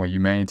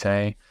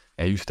maintain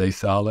and you stay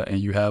solid and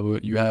you have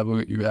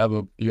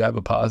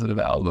a positive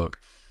outlook.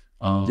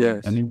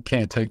 Yes. And you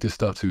can't take this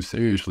stuff too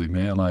seriously,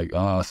 man. Like,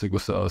 sickle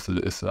cell,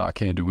 it's I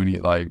can't do any,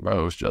 like,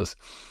 bro,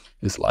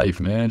 it's life,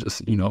 man.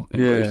 Just, embrace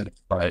Yeah. it.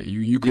 Like,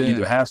 you can Yeah.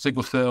 either have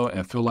sickle cell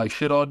and feel like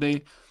shit all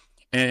day,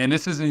 and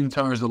this isn't in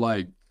terms of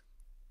like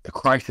the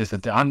crisis.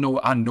 I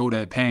know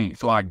that pain,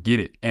 so I get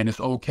it, and it's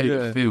okay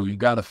to Yeah. feel. You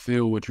gotta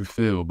feel what you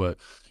feel, but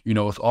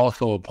it's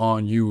also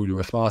upon you. The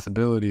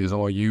responsibility is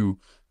on you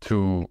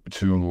to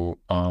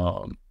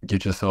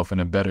get yourself in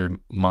a better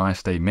mind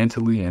state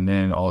mentally, and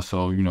then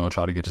also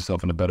try to get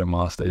yourself in a better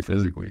mind state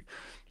physically.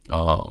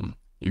 And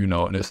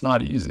it's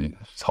not easy.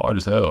 It's hard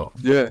as hell.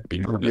 Yeah.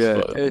 Be honest, Yeah.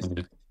 but It's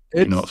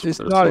it's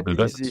not what it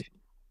is. easy.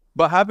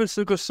 But having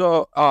sickle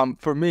cell,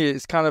 for me,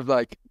 it's kind of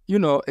like,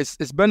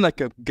 it's been like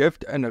a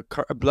gift and a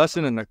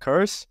blessing and a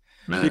curse,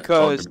 Man,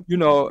 because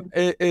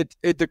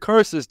the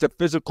curse is the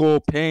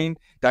physical pain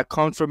that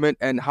comes from it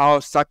and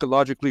how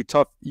psychologically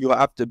tough you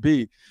have to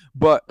be.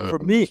 But for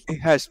me,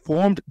 it has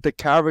formed the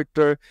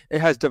character.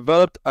 It has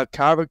developed a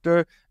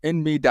character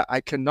in me that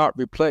I cannot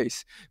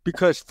replace.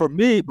 Because for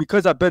me,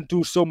 because I've been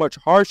through so much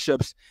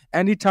hardships,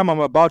 anytime I'm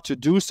about to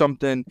do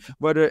something,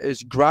 whether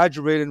it's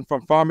graduating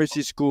from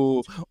pharmacy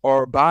school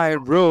or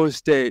buying real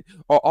estate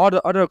or all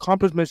the other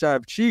accomplishments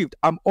I've achieved,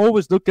 I'm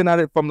always looking at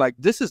it from like,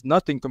 this is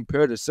nothing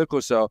compared to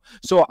sickle cell.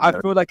 So I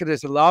feel like it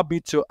has allowed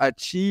me to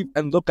achieve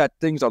and look at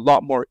things a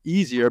lot more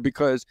easier,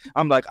 because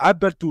I'm like, I've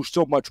been through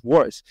so much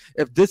worse.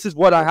 If this is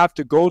what I have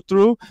to go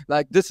through,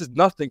 like, this is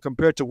nothing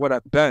compared to what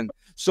I've been.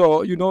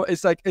 So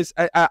it's like,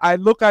 I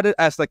look at it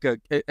as like a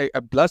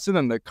blessing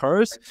and a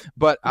curse,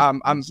 but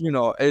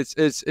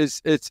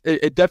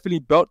it definitely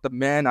built the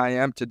man I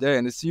am today,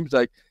 and it seems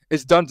like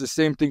it's done the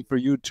same thing for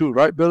you too,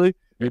 right, Billy?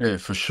 Yeah,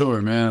 for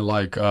sure, man.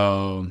 Like,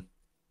 yeah,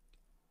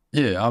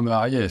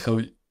 yeah.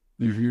 So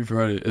you've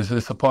read it.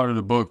 It's a part of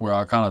the book where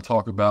I kind of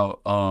talk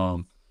about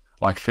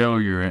like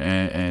failure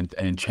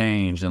and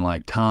change and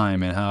like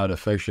time and how it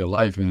affects your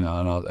life,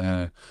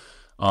 and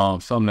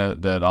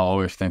something that I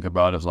always think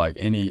about is like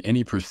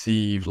any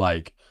perceived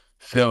like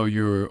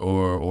failure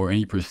or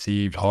any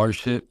perceived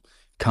hardship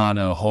kind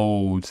of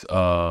holds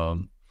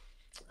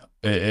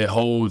it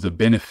holds a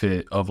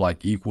benefit of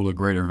like equal or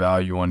greater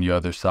value on the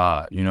other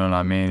side. You know what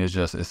I mean? It's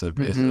just it's a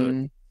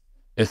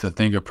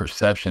thing of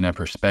perception and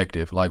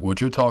perspective. Like what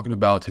you're talking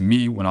about, to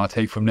me, when I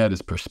take from that,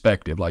 is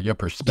perspective. Like your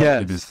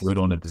perspective is good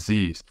on the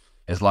disease.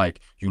 It's like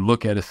you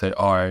look at it and say,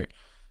 all right,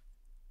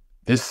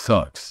 this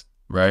sucks,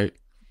 right?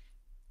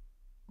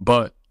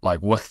 But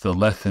like, what's the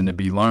lesson to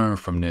be learned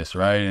from this,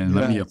 right? And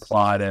let me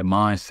apply that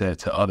mindset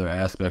to other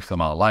aspects of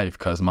my life,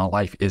 because my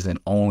life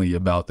isn't only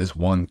about this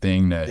one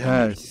thing that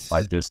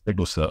like this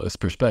sickle cell. It's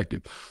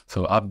perspective.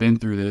 So I've been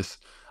through this.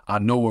 I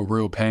know what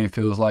real pain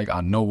feels like.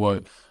 I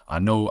know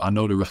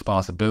the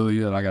responsibility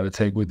that I got to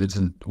take with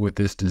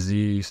this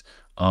disease.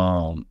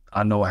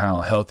 I know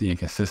how healthy and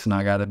consistent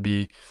I got to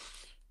be.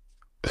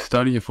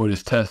 Studying for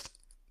this test,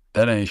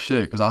 that ain't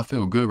shit, because I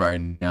feel good right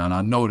now, and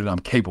I know that I'm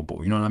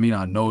capable. You know what I mean?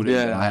 I know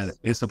that I had a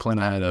discipline,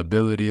 I had the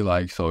ability.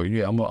 Like, so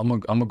yeah, I'm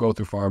gonna go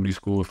through pharmacy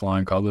school with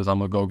flying colors. I'm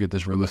gonna go get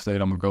this real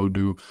estate. I'm gonna go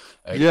do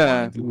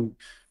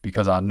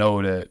because I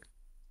know that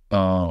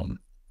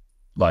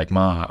like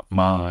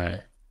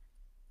I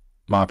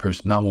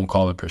won't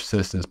call it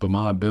persistence, but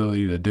my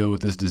ability to deal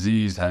with this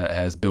disease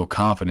has built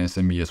confidence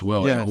in me as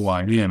well, and who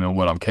I am and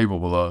what I'm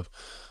capable of.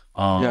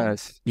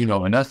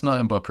 And that's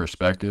nothing but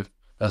perspective.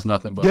 That's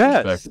nothing but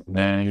perspective,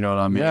 man. You know what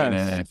I mean?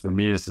 And for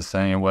me, it's the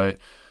same way.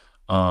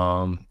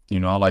 I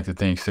like to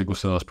think sickle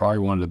cell is probably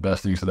one of the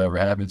best things that ever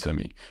happened to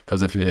me.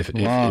 Because if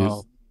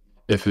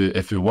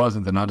it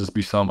wasn't, then I'd just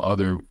be some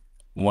other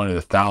one of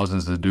the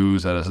thousands of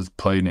dudes that has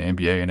played in the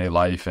NBA in their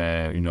life,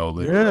 and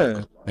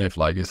if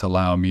like it's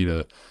allowed me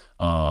to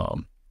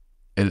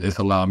it's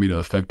allowed me to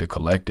affect the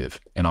collective,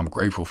 and I'm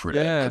grateful for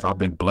that. I've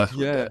been blessed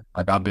with that.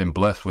 Like I've been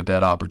blessed with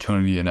that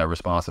opportunity and that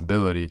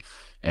responsibility.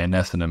 And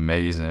that's an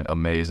amazing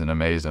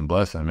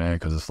blessing, man.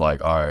 Because it's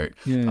like, all right,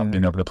 I've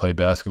been able to play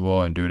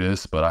basketball and do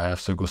this, but I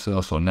have sickle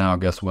cell. So now,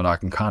 guess what? I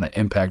can kind of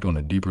impact on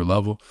a deeper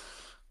level.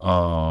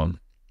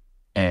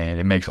 And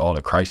it makes all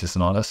the crisis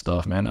and all that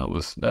stuff, man.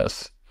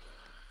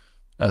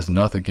 That's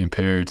nothing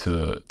compared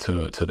to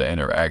the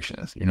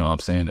interactions. You know what I'm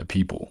saying? The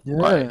people,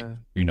 like, Yeah.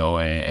 you know,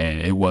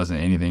 and it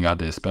wasn't anything I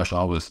did special.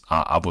 I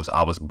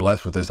was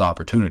blessed with this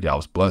opportunity. I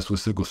was blessed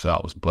with sickle cell.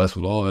 I was blessed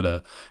with all of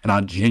that, and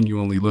I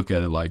genuinely look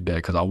at it like that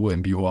because I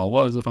wouldn't be who I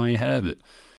was if I ain't have it.